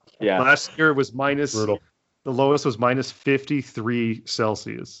exaggeration. Yeah. Last year it was Brutal. the lowest was minus 53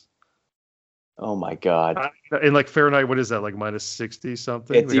 Celsius. Oh my God. In like Fahrenheit, what is that? Like minus 60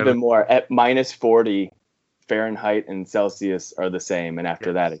 something? It's even more. At minus 40, Fahrenheit and Celsius are the same, and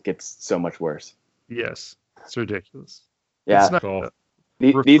after that it gets so much worse. Yes. It's ridiculous. Yeah. It's not Cool.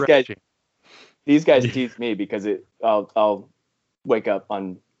 These guys tease me because I'll wake up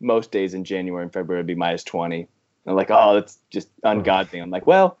on most days in January and February, it'd be minus 20. I'm like, oh, that's just ungodly. I'm like,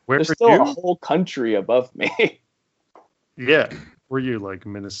 well, there's still a whole country above me. Yeah. Were you like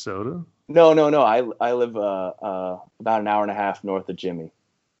Minnesota? No. I live about an hour and a half north of Jimmy.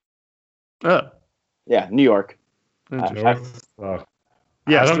 Oh. Yeah, New York. North,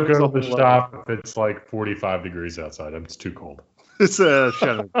 Yeah, I don't go to the shop if it's like 45 degrees outside. It's too cold. It's a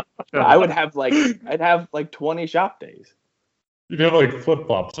shut up. I'd have like 20 shop days. You'd have like flip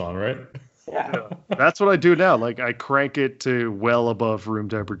flops on, right? Yeah. That's what I do now. Like I crank it to well above room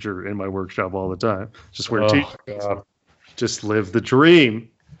temperature in my workshop all the time. Just wear t-shirts. God. Just live the dream.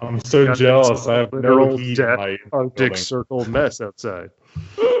 I'm so jealous. I have no Literal heat in my Arctic building. Circle mess outside.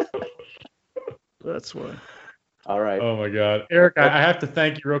 That's why. All right. Oh my God, Eric! I have to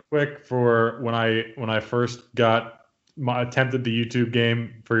thank you real quick for when I first attempted the YouTube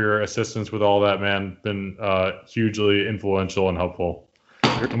game, for your assistance with all that, man. Been hugely influential and helpful.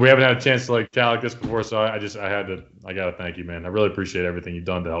 And we haven't had a chance to like chat like this before, so I gotta thank you, man. I really appreciate everything you've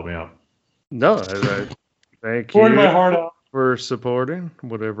done to help me out. No, I thank Pouring my you heart out. for supporting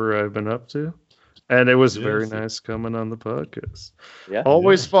whatever I've been up to. And it was Yes. very nice coming on the podcast. Yeah.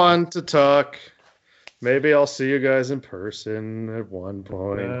 Always fun to talk. Maybe I'll see you guys in person at one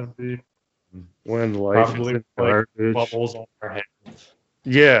point That'd be when life probably is like garbage. bubbles on our hands.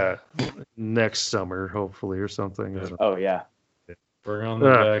 Yeah, next summer hopefully or something. I don't know. Oh yeah. Bring on the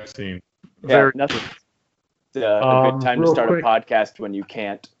vaccine. Yeah. Very- Nothing. It's a good time to real start quick. a podcast when you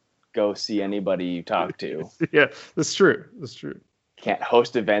can't go see anybody you talk to. Yeah, that's true. That's true. Can't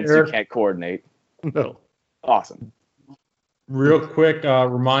host events. Eric? You can't coordinate. No. Awesome. Real quick,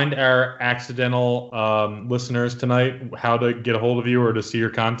 remind our accidental listeners tonight how to get a hold of you or to see your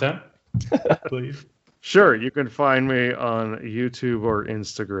content, please. Sure, you can find me on YouTube or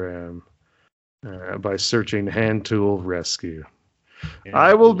Instagram by searching Hand Tool Rescue.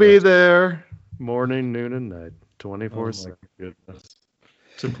 I will be there morning, noon, and night, 24/7 Oh my goodness.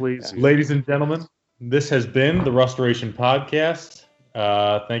 to please you. Ladies and gentlemen, this has been the Restoration Podcast.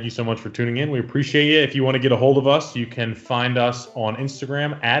 Thank you so much for tuning in. We appreciate it. If you want to get a hold of us, you can find us on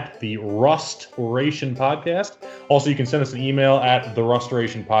Instagram at the Rustoration Podcast. Also, you can send us an email at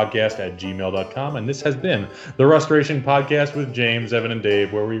therustorationpodcast@gmail.com. And this has been the Restoration Podcast with James, Evan, and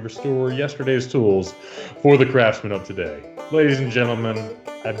Dave, where we restore yesterday's tools for the craftsmen of today. Ladies and gentlemen,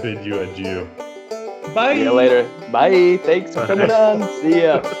 I bid you adieu. Bye. See you later. Bye. Thanks for coming on. See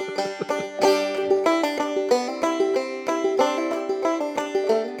ya.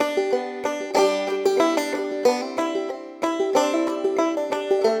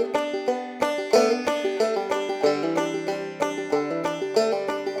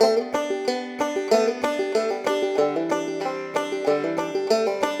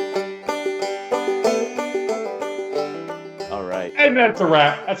 All right. And that's a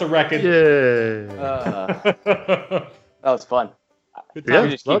wrap. That's a record. Yeah. That was fun. Good Yeah, We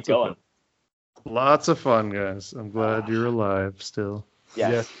just keep lots of going. Lots of fun, guys. I'm glad you're alive still.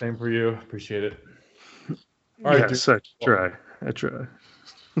 Yes. Yes, same for you. Appreciate it. All right, Yes, I try.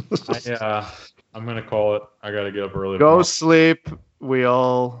 I'm gonna call it. I gotta get up early. Go tomorrow. sleep. We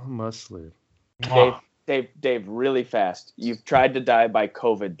all must sleep. Dave, really fast. You've tried to die by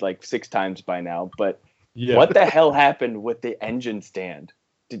COVID like 6 times by now, but Yeah. what the hell happened with the engine stand?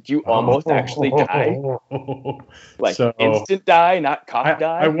 Did you almost actually die? Like So, instant die, not cough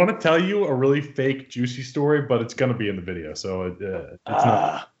die? I want to tell you a really fake, juicy story, but it's gonna be in the video, so it's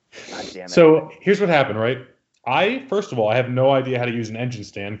not. God damn it. So here's what happened, right? First of all, I have no idea how to use an engine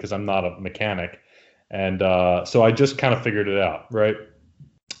stand because I'm not a mechanic, and so I just kind of figured it out, right?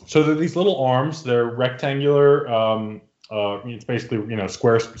 So they're these little arms. They're rectangular. It's basically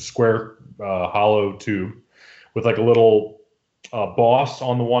square hollow tube with like a little boss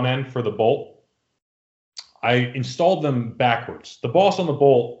on the one end for the bolt. I installed them backwards. The boss on the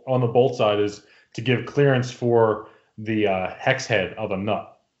bolt side is to give clearance for the hex head of a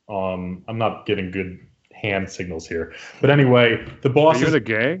nut. I'm not getting good hand signals here, but anyway, the boss Are you is in a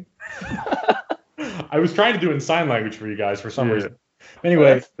gang? I was trying to do it in sign language for you guys for some Yeah. reason.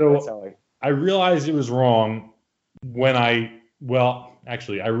 Anyway, That's so how I realized it was wrong when I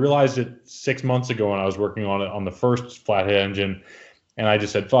realized it 6 months ago when I was working on it on the first flathead engine, And I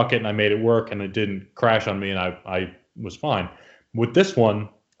just said, fuck it, and I made it work, and it didn't crash on me, and I was fine. With this one,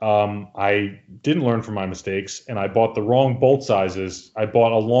 I didn't learn from my mistakes, and I bought the wrong bolt sizes. I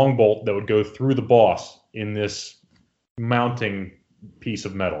bought a long bolt that would go through the boss in this mounting piece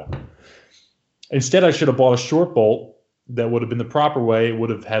of metal. Instead, I should have bought a short bolt that would have been the proper way. It would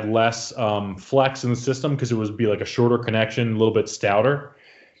have had less flex in the system because it would be like a shorter connection, a little bit stouter.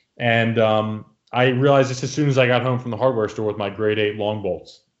 And I realized this as soon as I got home from the hardware store with my grade 8 long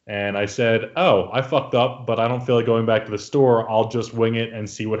bolts. And I said, oh, I fucked up, but I don't feel like going back to the store. I'll just wing it and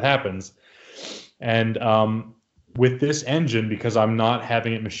see what happens. And with this engine, because I'm not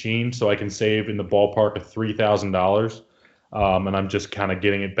having it machined, so I can save in the ballpark of $3,000, and I'm just kind of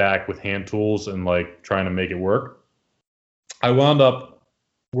getting it back with hand tools and like trying to make it work. I wound up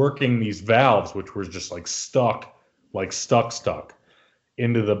working these valves, which were just like stuck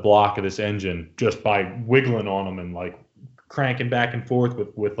into the block of this engine just by wiggling on them and like cranking back and forth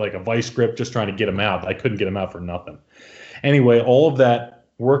with like a vice grip, just trying to get them out. I couldn't get them out for nothing. Anyway, all of that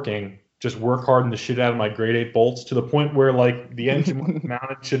working just work hardened the shit out of my grade 8 bolts to the point where like the engine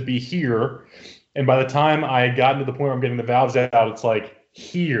mounted should be here. And by the time I got to the point where I'm getting the valves out, it's like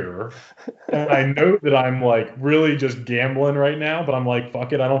here. And I know that I'm like really just gambling right now, but I'm like,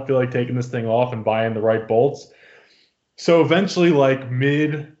 fuck it. I don't feel like taking this thing off and buying the right bolts. So eventually, like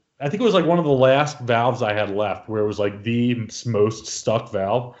I think it was like one of the last valves I had left where it was like the most stuck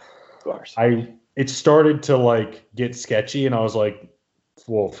valve. Of course. It started to like get sketchy, and I was like,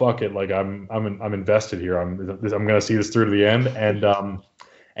 well, fuck it. Like I'm invested here. I'm going to see this through to the end.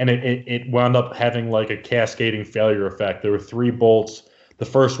 And it wound up having like a cascading failure effect. There were 3 bolts. The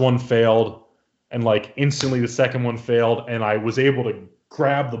first one failed, and like instantly the second one failed, and I was able to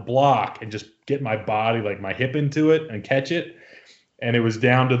grab the block and just get my body, like my hip into it and catch it. And it was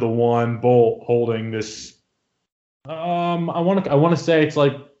down to the one bolt holding this. I want to say it's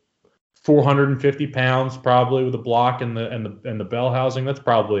like 450 pounds probably with the block and the bell housing. That's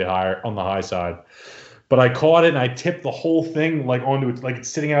probably higher on the high side. But I caught it and I tipped the whole thing like onto its, like it's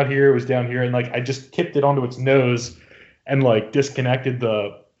sitting out here, it was down here, and like I just tipped it onto its nose and like disconnected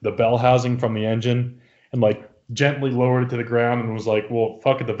the bell housing from the engine and like gently lowered it to the ground and was like, well,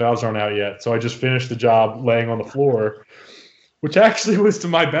 fuck it, the valves aren't out yet. So I just finished the job laying on the floor, which actually was to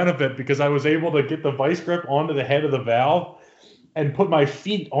my benefit because I was able to get the vice grip onto the head of the valve and put my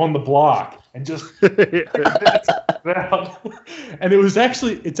feet on the block and just and it's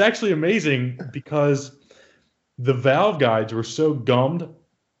actually amazing because the valve guides were so gummed,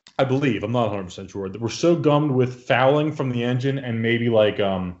 I believe, I'm not 100% sure, that were so gummed with fouling from the engine and maybe like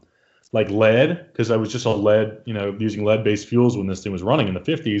lead, because I was just on lead, using lead-based fuels when this thing was running in the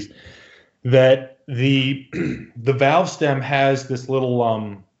 50s, that the valve stem has this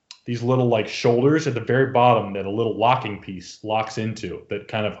little these little like shoulders at the very bottom that a little locking piece locks into that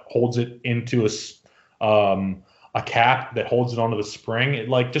kind of holds it into a cap that holds it onto the spring. It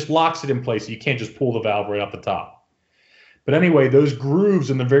like just locks it in place. You can't just pull the valve right off the top. But anyway, those grooves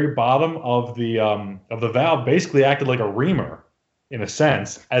in the very bottom of the valve basically acted like a reamer in a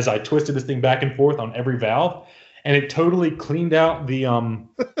sense as I twisted this thing back and forth on every valve. And it totally cleaned out the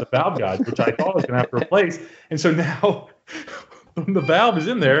valve guides, which I thought I was going to have to replace. And so now when the valve is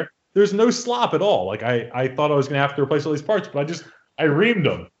in there, there's no slop at all. Like I thought I was going to have to replace all these parts, but I reamed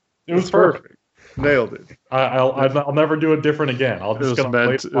them. It was perfect. Nailed it. I'll never do it different again. I'll just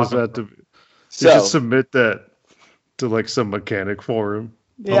just submit that to like some mechanic forum.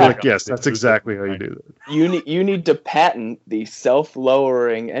 Yeah. Like, yes, that's exactly how you do that. You need to patent the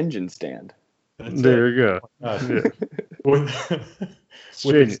self-lowering engine stand. There you go.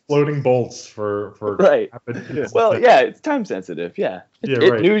 With exploding bolts for right. Rapid, well, yeah, it's time sensitive. Yeah,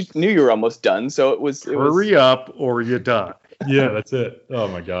 it knew you were almost done, so it was. Hurry up, or you die. Yeah, that's it. Oh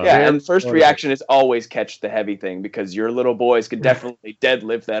my god. Yeah, and first reaction is always catch the heavy thing because your little boys could definitely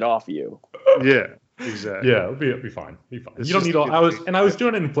deadlift that off you. Yeah, exactly. Yeah, it'll be fine. Be fine. You don't need all. I was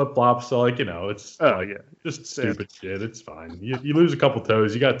doing it in flip flops, so like it's just stupid shit. It's fine. You lose a couple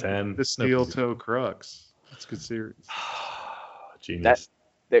toes, you got 10. The steel toe crux. It's a good series. Genius.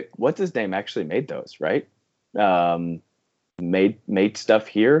 That what's his name actually made those, right? Made stuff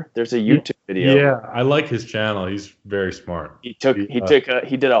here. There's a YouTube video. Yeah, I like his channel. He's very smart. He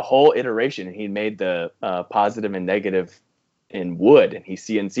did a whole iteration and he made the positive and negative in wood and he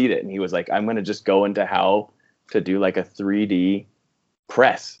CNC'd it and he was like, I'm gonna just go into how to do like a 3D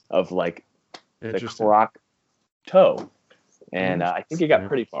press of like the croc toe. And I think he got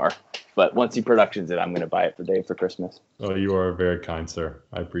pretty far. But once he productions it, I'm gonna buy it for Dave for Christmas. Oh, you are very kind, sir.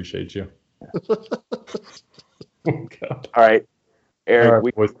 I appreciate you. Oh, God. All right, Eric,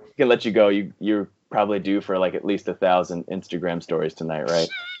 we can let you go. You're probably due for like at least 1,000 Instagram stories tonight, right?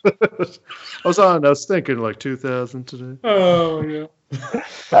 I was thinking like 2,000 today. Oh yeah.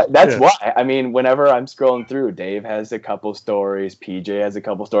 That's Yeah. why. I mean, whenever I'm scrolling through, Dave has a couple stories, PJ has a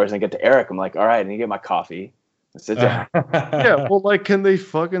couple stories, and I get to Eric. I'm like, all right, I need to get my coffee. Sit down. Yeah, well, like, can they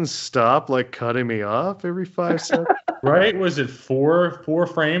fucking stop like cutting me off every 5 seconds? Right? Was it four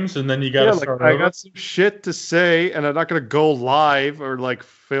frames, and then you got to Like, start I over? got some shit to say, and I'm not gonna go live or like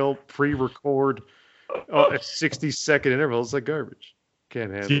pre-record at 60-second intervals. Like garbage. Can't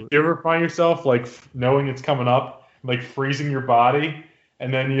Do handle you it. ever find yourself like knowing it's coming up, like freezing your body,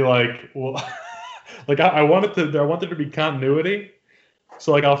 and then you like, well, like I want there to be continuity,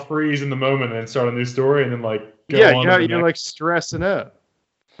 so like I'll freeze in the moment and start a new story, and then like go on to the You're next. like stressing out.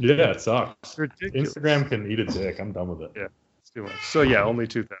 Yeah, it sucks. It's ridiculous. Instagram can eat a dick. I'm done with it. Yeah. It's too much. So yeah, only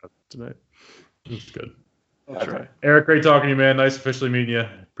 2,000 tonight. It's good. I'll Okay. try. Eric, great talking to you, man. Nice officially meeting you.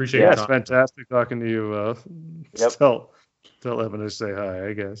 Appreciate Yeah, your it's time. fantastic talking to you. Yep. Tell Evan to say hi,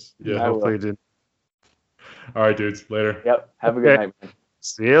 I guess. Yeah. I will. Hopefully he didn't. All right, dudes. Later. Yep. Have a good Okay. night, man.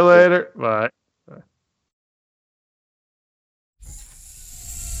 See you later. Bye.